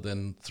rather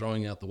than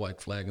throwing out the white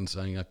flag and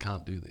saying, I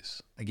can't do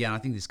this? Again, I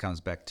think this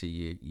comes back to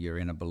your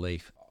inner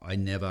belief. I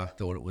never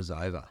thought it was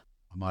over.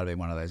 I might have been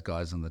one of those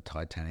guys on the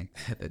Titanic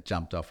that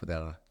jumped off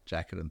without a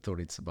jacket and thought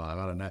he'd survive.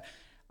 I don't know.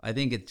 I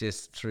think it's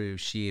just through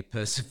sheer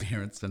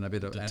perseverance and a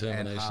bit of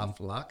determination and half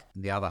luck.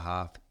 And the other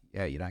half,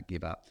 you don't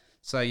give up.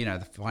 So,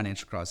 the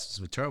financial crisis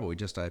was terrible. We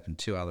just opened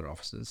 2 other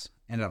offices,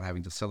 ended up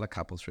having to sell a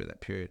couple through that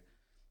period.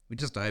 We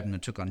just opened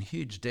and took on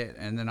huge debt.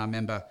 And then I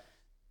remember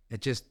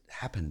it just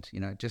happened,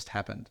 it just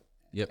happened.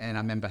 Yep. And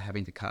I remember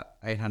having to cut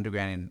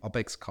 $800,000 in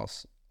OPEX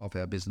costs of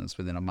our business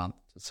within a month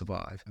to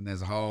survive. And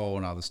there's a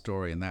whole other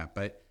story in that.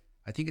 But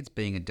I think it's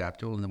being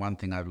adaptable. And the one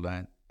thing I've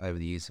learned over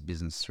the years of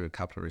business through a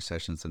couple of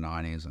recessions, the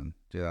 90s and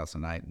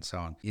 2008 and so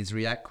on, is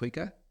react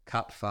quicker,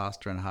 cut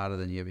faster and harder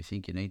than you ever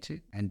think you need to.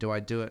 And do I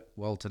do it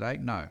well today?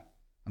 No.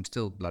 I'm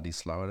still bloody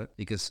slow at it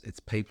because it's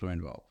people are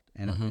involved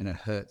and it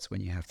hurts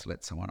when you have to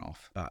let someone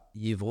off. But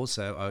you've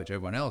also owed to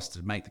everyone else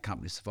to make the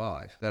company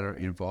survive that are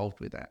involved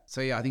with that.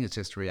 So I think it's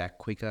just react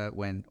quicker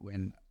when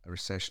a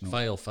recession.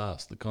 Fail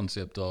fast, the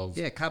concept of.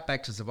 Yeah, cut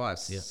back to survive.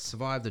 Yeah.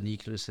 Survive the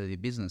nucleus of your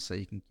business so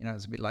you can,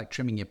 it's a bit like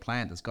trimming your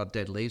plant that's got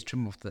dead leaves,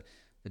 trim off the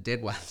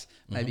dead ones,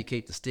 maybe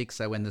keep the sticks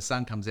so when the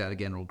sun comes out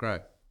again it'll grow.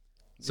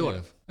 Sort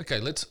of. Okay,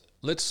 let's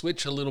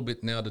switch a little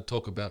bit now to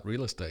talk about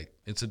real estate.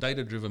 It's a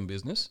data-driven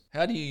business.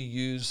 How do you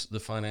use the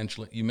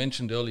financial... You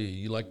mentioned earlier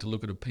you like to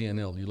look at a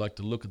P&L. You like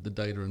to look at the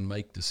data and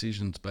make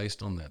decisions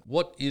based on that.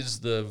 What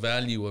is the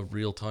value of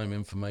real-time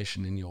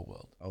information in your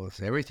world? Oh,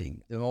 it's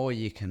everything. The more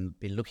you can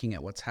be looking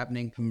at what's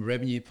happening from a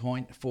revenue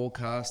point,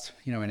 forecast.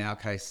 In our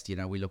case,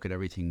 we look at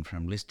everything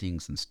from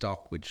listings and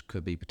stock, which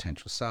could be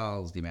potential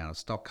sales, the amount of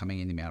stock coming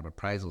in, the amount of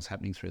appraisals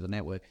happening through the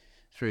network,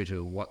 through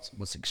to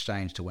what's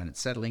exchanged to when it's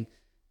settling.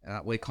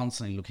 We're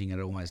constantly looking at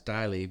it almost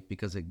daily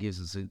because it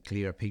gives us a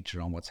clearer picture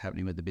on what's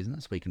happening with the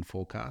business. We can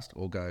forecast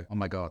or go, oh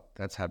my God,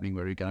 that's happening.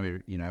 We're going to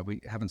be, we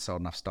haven't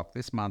sold enough stock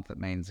this month. That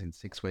means in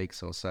 6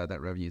 weeks or so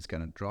that revenue is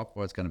going to drop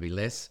or it's going to be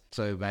less.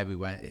 So maybe we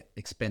won't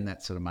expend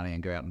that sort of money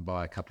and go out and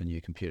buy a couple of new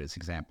computers,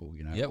 example,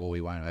 or we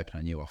won't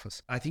open a new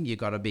office. I think you've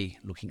got to be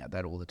looking at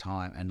that all the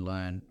time and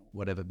learn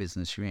whatever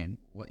business you're in,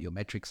 what your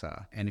metrics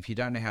are. And if you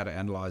don't know how to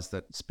analyze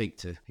that, speak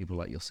to people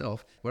like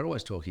yourself. We're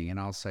always talking, and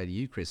I'll say to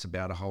you, Chris,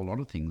 about a whole lot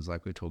of things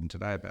like we're talking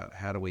today about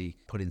how do we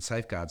put in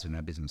safeguards in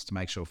our business to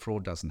make sure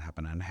fraud doesn't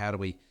happen, and how do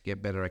we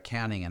get better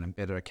accounting and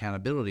better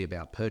accountability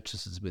about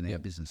purchases within our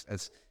business.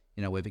 As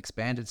we've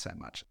expanded so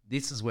much.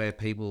 This is where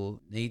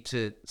people need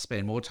to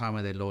spend more time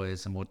with their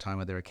lawyers and more time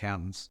with their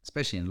accountants,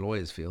 especially in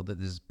lawyers' field, that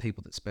there's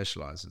people that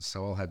specialises.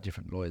 So I'll have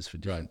different lawyers for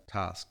different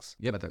tasks,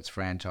 whether it's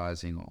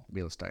franchising or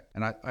real estate.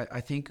 And I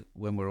think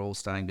when we're all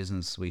starting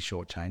business, we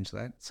shortchange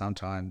that.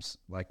 Sometimes,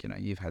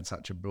 you've had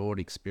such a broad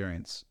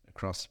experience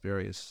across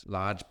various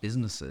large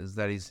businesses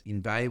that is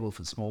invaluable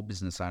for small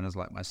business owners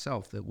like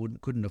myself that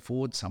couldn't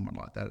afford someone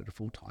like that at a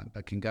full time,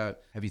 but can go,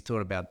 have you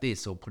thought about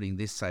this or putting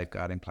this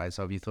safeguard in place?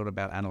 Or have you thought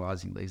about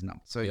analysing these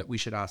numbers? So we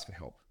should ask for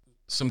help.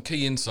 Some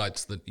key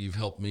insights that you've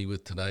helped me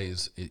with today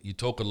is you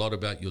talk a lot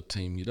about your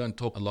team. You don't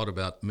talk a lot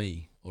about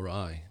me or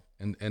I.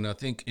 And I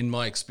think in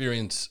my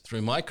experience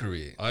through my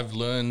career, I've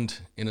learned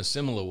in a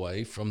similar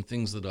way from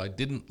things that I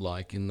didn't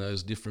like in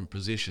those different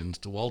positions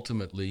to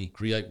ultimately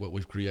create what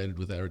we've created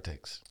with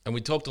Aratex. And we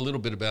talked a little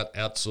bit about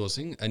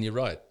outsourcing, and you're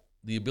right.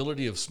 The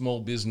ability of small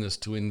business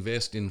to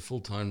invest in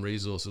full-time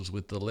resources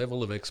with the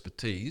level of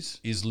expertise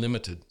is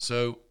limited.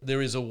 So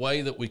there is a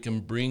way that we can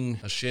bring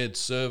a shared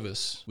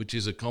service, which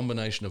is a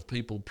combination of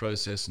people,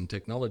 process and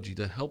technology,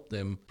 to help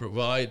them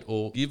provide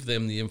or give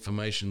them the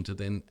information to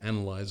then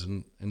analyze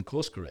and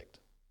course correct.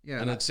 Yeah,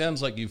 and it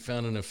sounds like you've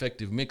found an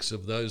effective mix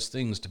of those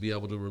things to be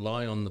able to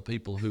rely on the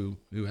people who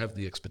have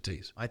the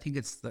expertise. I think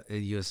it's,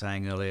 you were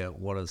saying earlier,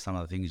 what are some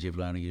of the things you've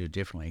learned you do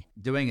differently?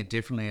 Doing it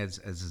differently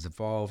as it's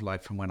evolved,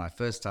 like from when I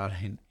first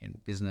started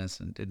in business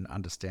and didn't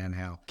understand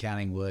how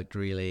accounting worked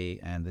really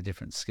and the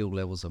different skill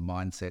levels of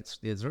mindsets.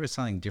 There's really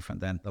something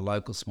different than the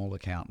local small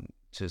accountant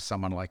to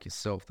someone like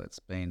yourself that's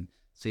been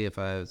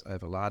CFOs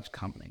over large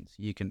companies.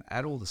 You can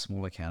add all the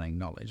small accounting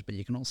knowledge, but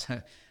you can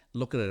also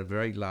look at it a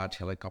very large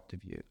helicopter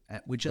view,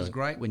 which is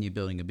great when you're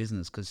building a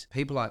business because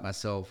people like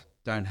myself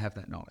don't have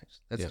that knowledge.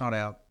 That's not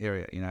our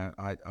area. You know,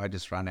 I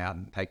just run out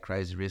and take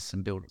crazy risks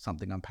and build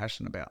something I'm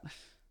passionate about.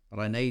 But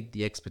I need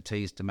the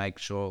expertise to make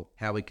sure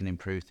how we can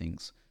improve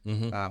things.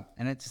 Mm-hmm.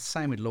 And it's the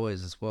same with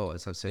lawyers as well,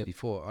 as I've said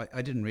before.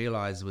 I didn't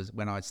realise was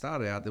when I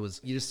started out,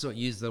 you just sort of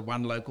use the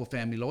one local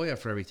family lawyer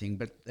for everything,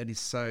 but that is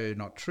so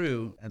not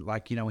true. And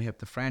like, you know, we have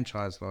the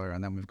franchise lawyer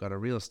and then we've got a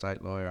real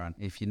estate lawyer. And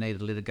if you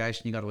need a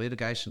litigation, you got a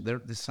litigation.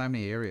 There's so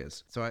many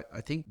areas. So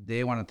I think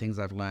they're one of the things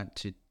I've learned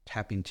to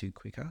tap into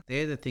quicker.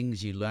 They're the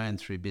things you learn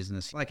through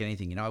business, like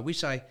anything. You know,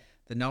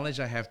 the knowledge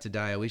I have today,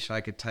 I wish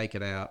I could take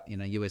it out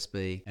in a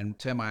USB and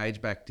turn my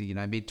age back to,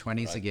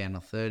 mid-20s again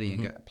or 30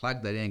 and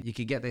plug that in. You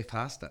could get there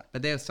faster.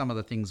 But there's some of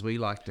the things we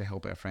like to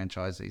help our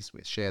franchisees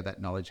with, share that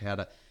knowledge, how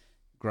to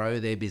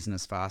grow their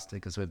business faster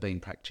because we've been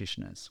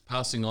practitioners.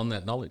 Passing on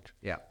that knowledge.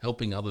 Yeah.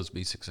 Helping others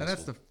be successful. And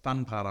that's the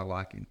fun part I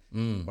like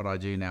in what I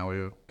do now.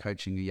 We were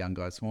coaching a young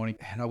guy this morning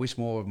and I wish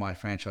more of my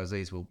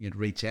franchisees will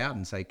reach out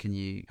and say, can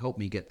you help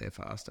me get there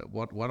faster?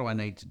 What do I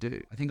need to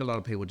do? I think a lot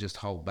of people just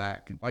hold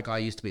back. Like I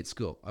used to be at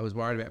school. I was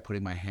worried about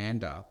putting my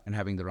hand up and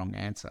having the wrong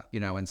answer,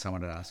 when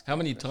someone had asked. How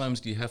many times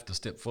do you have to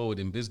step forward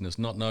in business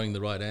not knowing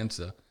the right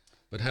answer,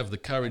 but have the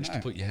courage to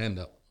put your hand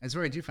up? It's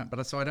very different,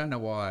 but so I don't know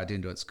why I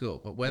didn't do it at school,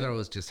 but whether it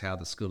was just how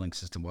the schooling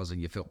system was and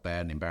you felt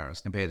bad and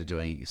embarrassed compared to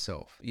doing it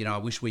yourself. I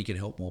wish we could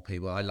help more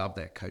people. I love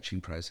that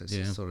coaching process.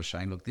 It's sort of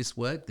showing, look, this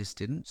worked, this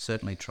didn't,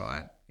 certainly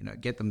try it,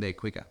 get them there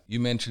quicker. You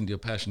mentioned your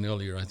passion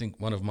earlier. I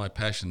think one of my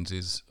passions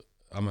is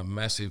I'm a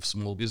massive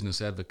small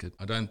business advocate.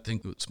 I don't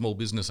think that small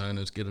business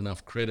owners get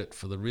enough credit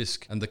for the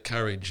risk and the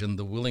courage and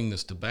the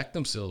willingness to back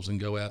themselves and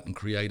go out and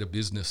create a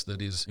business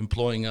that is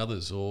employing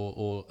others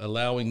or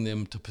allowing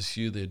them to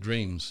pursue their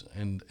dreams.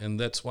 And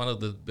that's one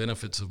of the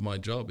benefits of my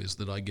job is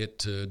that I get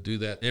to do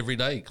that every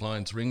day.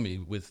 Clients ring me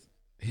with,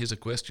 here's a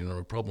question or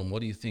a problem.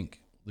 What do you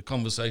think? The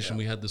conversation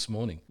we had this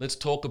morning. Let's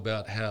talk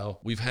about how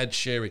we've had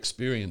share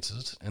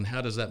experiences and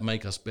how does that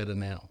make us better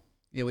now?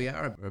 Yeah, we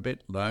are a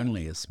bit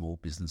lonely as small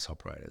business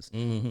operators.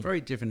 Mm-hmm. Very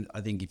different,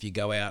 I think, if you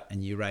go out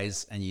and you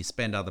raise and you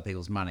spend other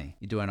people's money.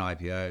 You do an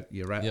IPO,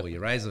 you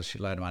raise a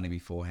shitload of money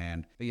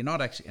beforehand, but you're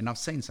not actually, and I've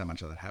seen so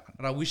much of that happen.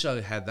 But I wish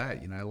I had that,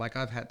 like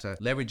I've had to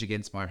leverage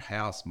against my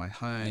house, my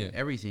home,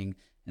 everything.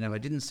 And if I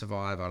didn't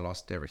survive, I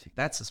lost everything.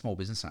 That's a small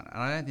business owner. And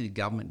I don't think the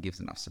government gives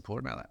enough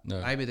support about that.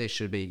 No. Maybe there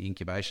should be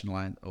incubation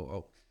loan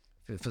or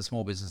for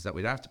small business that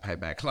we don't have to pay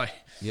back.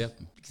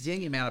 Because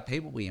the amount of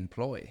people we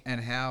employ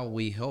and how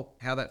we help,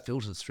 how that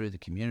filters through the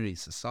community,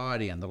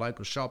 society and the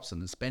local shops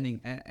and the spending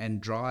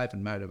and drive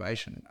and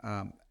motivation.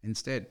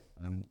 Instead,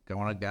 go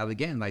on about it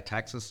again, they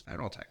tax us,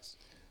 payroll tax.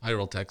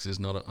 Payroll tax is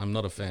I'm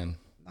not a fan.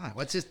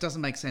 No, it just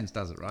doesn't make sense,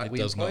 does it, right? We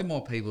employ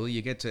more people,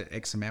 you get to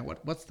X amount.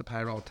 What's the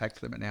payroll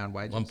tax limit now in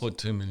wages?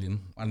 1.2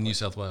 million in New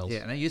South Wales. Yeah,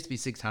 and it used to be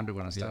 600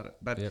 when I started.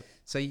 But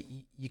so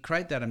you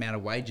create that amount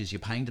of wages you're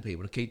paying to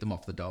people to keep them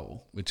off the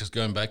dole. Which is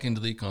going back into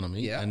the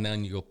economy, and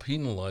then you're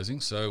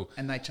penalising. So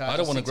and they charge I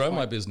don't want to grow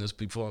my business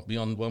beyond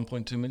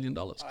 $1.2 million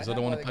because I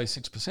don't want to pay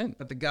 6%.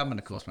 But the government,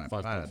 of course, won't pay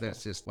it.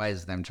 That's just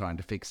ways of them trying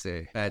to fix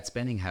their bad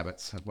spending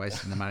habits,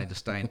 wasting the money to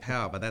stay in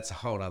power. But that's a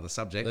whole other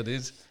subject. That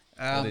is.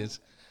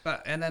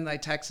 And then they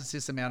tax us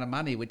this amount of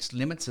money, which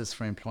limits us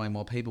from employing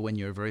more people when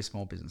you're a very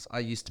small business. I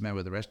used to remember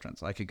with the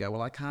restaurants, I could go,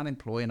 well, I can't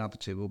employ another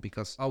two people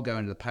because I'll go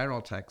into the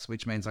payroll tax,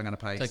 which means I'm going to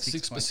pay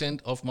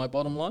 6% off my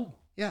bottom line.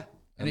 Yeah.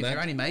 And if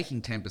you're only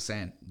making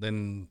 10%,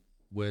 then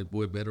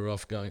we're better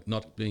off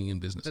not being in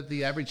business. But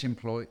the average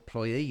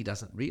employee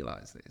doesn't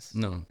realise this.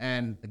 No.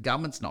 And the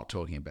government's not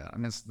talking about it. I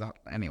mean, it's not,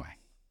 anyway.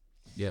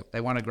 Yeah, they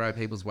want to grow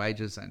people's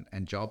wages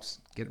and jobs.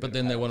 But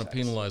then they want to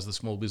penalise the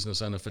small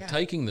business owner for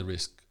taking the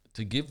risk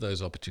to give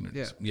those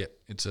opportunities. Yeah,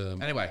 it's a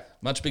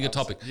much bigger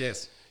topic.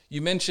 Yes.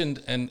 You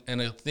mentioned, and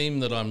a theme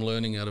that I'm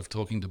learning out of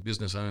talking to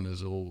business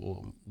owners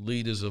or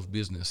leaders of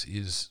business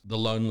is the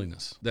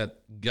loneliness,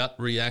 that gut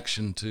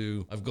reaction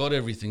to, I've got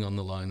everything on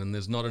the line and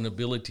there's not an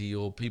ability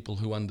or people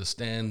who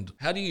understand.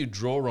 How do you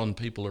draw on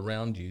people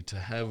around you to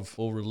have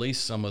or release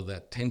some of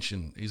that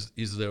tension?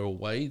 Is there a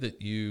way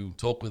that you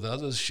talk with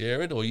others,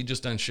 share it, or you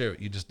just don't share it,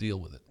 you just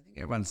deal with it?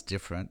 Everyone's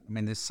different. I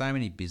mean, there's so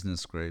many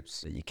business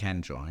groups that you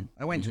can join.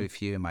 I went to a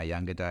few in my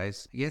younger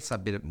days. Yes,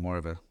 I'm a bit more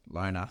of a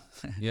loner.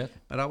 Yeah.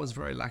 But I was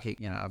very lucky.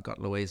 You know, I've got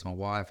Louise, my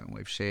wife, and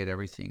we've shared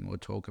everything we'll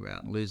talk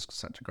about. And Lou's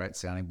such a great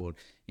sounding board.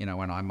 You know,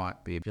 when I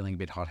might be feeling a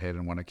bit hot-headed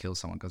and want to kill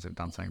someone because they've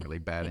done something really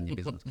bad in your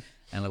business.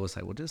 And Lou will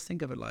say, well, just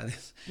think of it like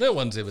this. No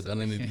one's ever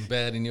done anything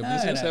bad in your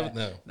business, haven't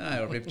they?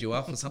 No, or ripped you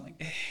off or something.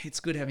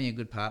 It's good having a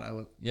good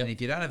partner. Yep. And if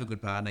you don't have a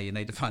good partner, you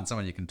need to find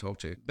someone you can talk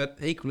to. But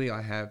equally,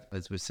 I have,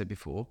 as we've said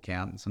before,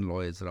 accountants and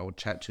lawyers that I would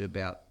chat to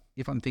about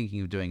if I'm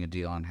thinking of doing a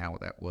deal on how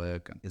would that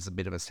work. It's a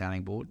bit of a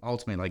sounding board.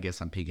 Ultimately, I guess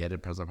I'm pig-headed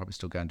because I'll probably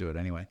still go and do it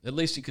anyway. At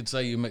least you could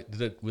say you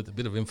did it with a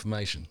bit of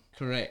information.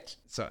 Correct.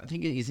 So I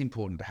think it is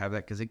important to have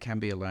that because it can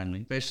be a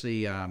lonely,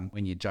 especially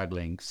when you're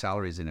juggling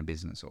salaries in a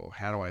business or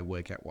how do I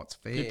work out what's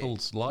fair.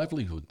 People's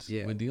livelihoods.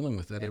 Yeah. We're dealing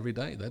with that every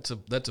day. That's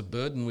a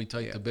burden we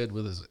take to bed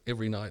with us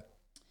every night.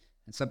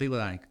 And some people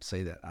don't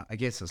see that. I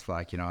guess it's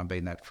like, you know, I've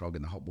been that frog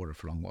in the hot water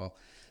for a long while.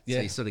 So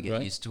you sort of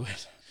get used to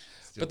it.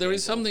 But there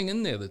is something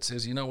in there that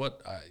says, you know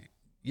what,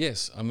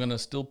 yes, I'm going to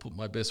still put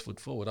my best foot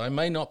forward. I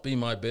may not be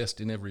my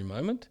best in every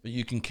moment, but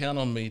you can count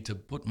on me to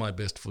put my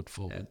best foot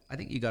forward. I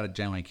think you got to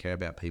generally care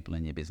about people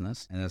in your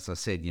business. And as I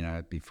said, you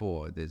know,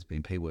 before, there's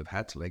been people who've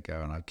had to let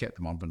go and I've kept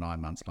them on for 9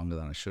 months longer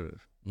than I should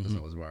have because I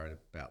was worried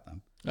about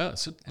them.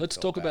 So let's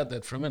talk about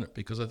that for a minute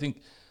because I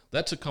think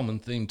that's a common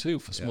theme too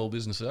for small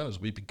business owners.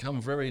 We become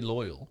very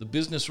loyal. The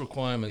business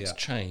requirements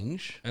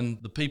change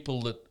and the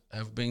people that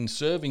have been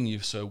serving you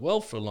so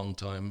well for a long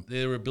time,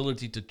 their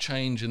ability to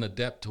change and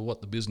adapt to what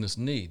the business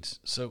needs.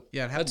 So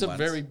that's a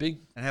very big...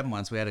 It happened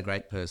once. We had a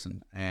great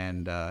person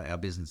and our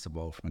business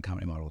evolved from a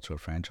company model to a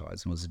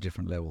franchise and was a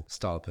different level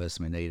style of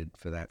person we needed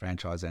for that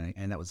franchise.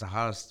 And that was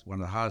one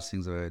of the hardest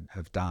things I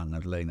have done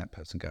of letting that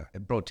person go.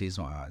 It brought tears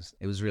to my eyes.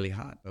 It was really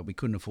hard, but we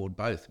couldn't afford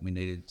both. We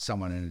needed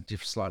someone in a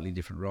slightly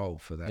different role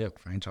for that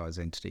franchise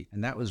entity.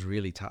 And that was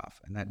really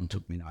tough. And that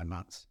took me 9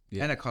 months.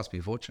 Yep. And it cost me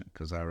a fortune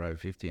because I were over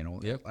 50 and all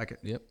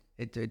that.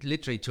 It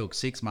literally took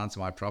 6 months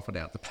of my profit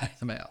out to pay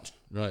them out.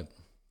 Right.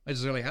 Which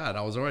is really hard.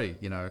 I was already,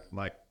 you know,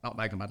 like not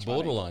making much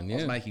borderline, money. I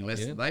was making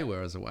less than they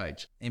were as a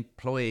wage.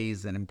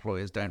 Employees and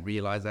employers don't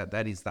realise that.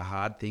 That is the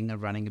hard thing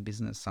of running a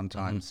business.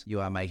 Sometimes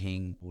you are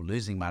making or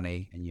losing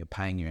money and you're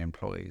paying your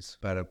employees.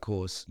 But of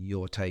course,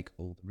 you'll take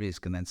all the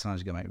risk and then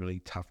sometimes you're going to make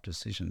really tough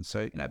decisions.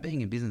 So, you know,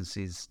 being in business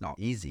is not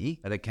easy,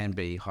 but it can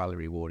be highly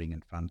rewarding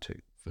and fun too.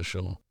 For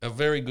sure. A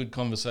very good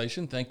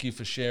conversation. Thank you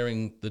for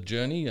sharing the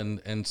journey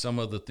and some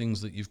of the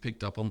things that you've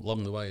picked up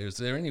along the way. Is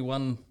there any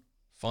one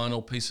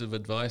final piece of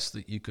advice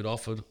that you could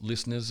offer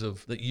listeners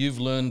that you've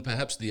learned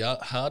perhaps the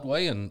hard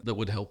way and that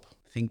would help?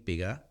 Think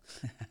bigger.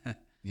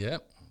 Yeah.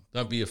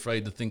 Don't be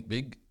afraid to think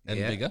big and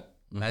bigger.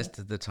 Most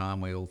of the time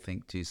we all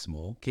think too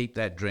small. Keep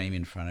that dream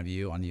in front of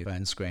you on your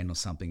phone screen or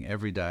something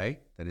every day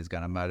that is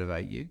going to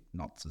motivate you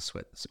not to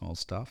sweat the small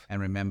stuff.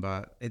 And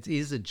remember, it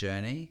is a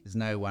journey. There's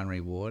no one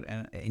reward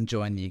and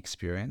enjoying the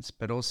experience,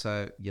 but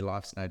also your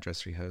life's no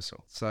dress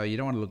rehearsal. So you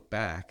don't want to look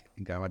back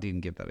and go, I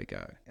didn't give that a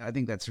go. I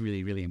think that's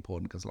really, really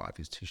important because life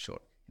is too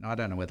short. You know, I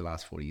don't know where the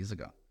last 40 years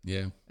ago.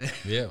 Yeah.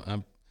 Yeah.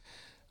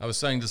 I was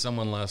saying to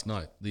someone last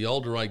night, the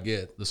older I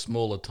get, the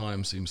smaller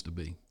time seems to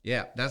be.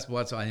 Yeah, that's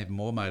what's I need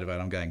more motivated.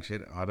 I'm going,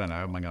 shit, I don't know.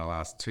 Am I going to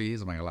last 2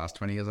 years? Am I going to last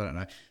 20 years? I don't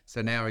know.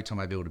 So now every time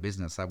I build a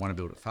business, I want to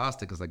build it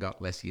faster because I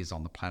got less years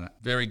on the planet.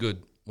 Very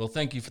good. Well,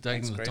 thank you for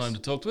taking the time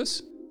to talk to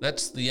us.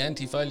 That's the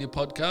Anti-Failure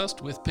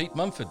Podcast with Pete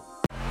Mumford.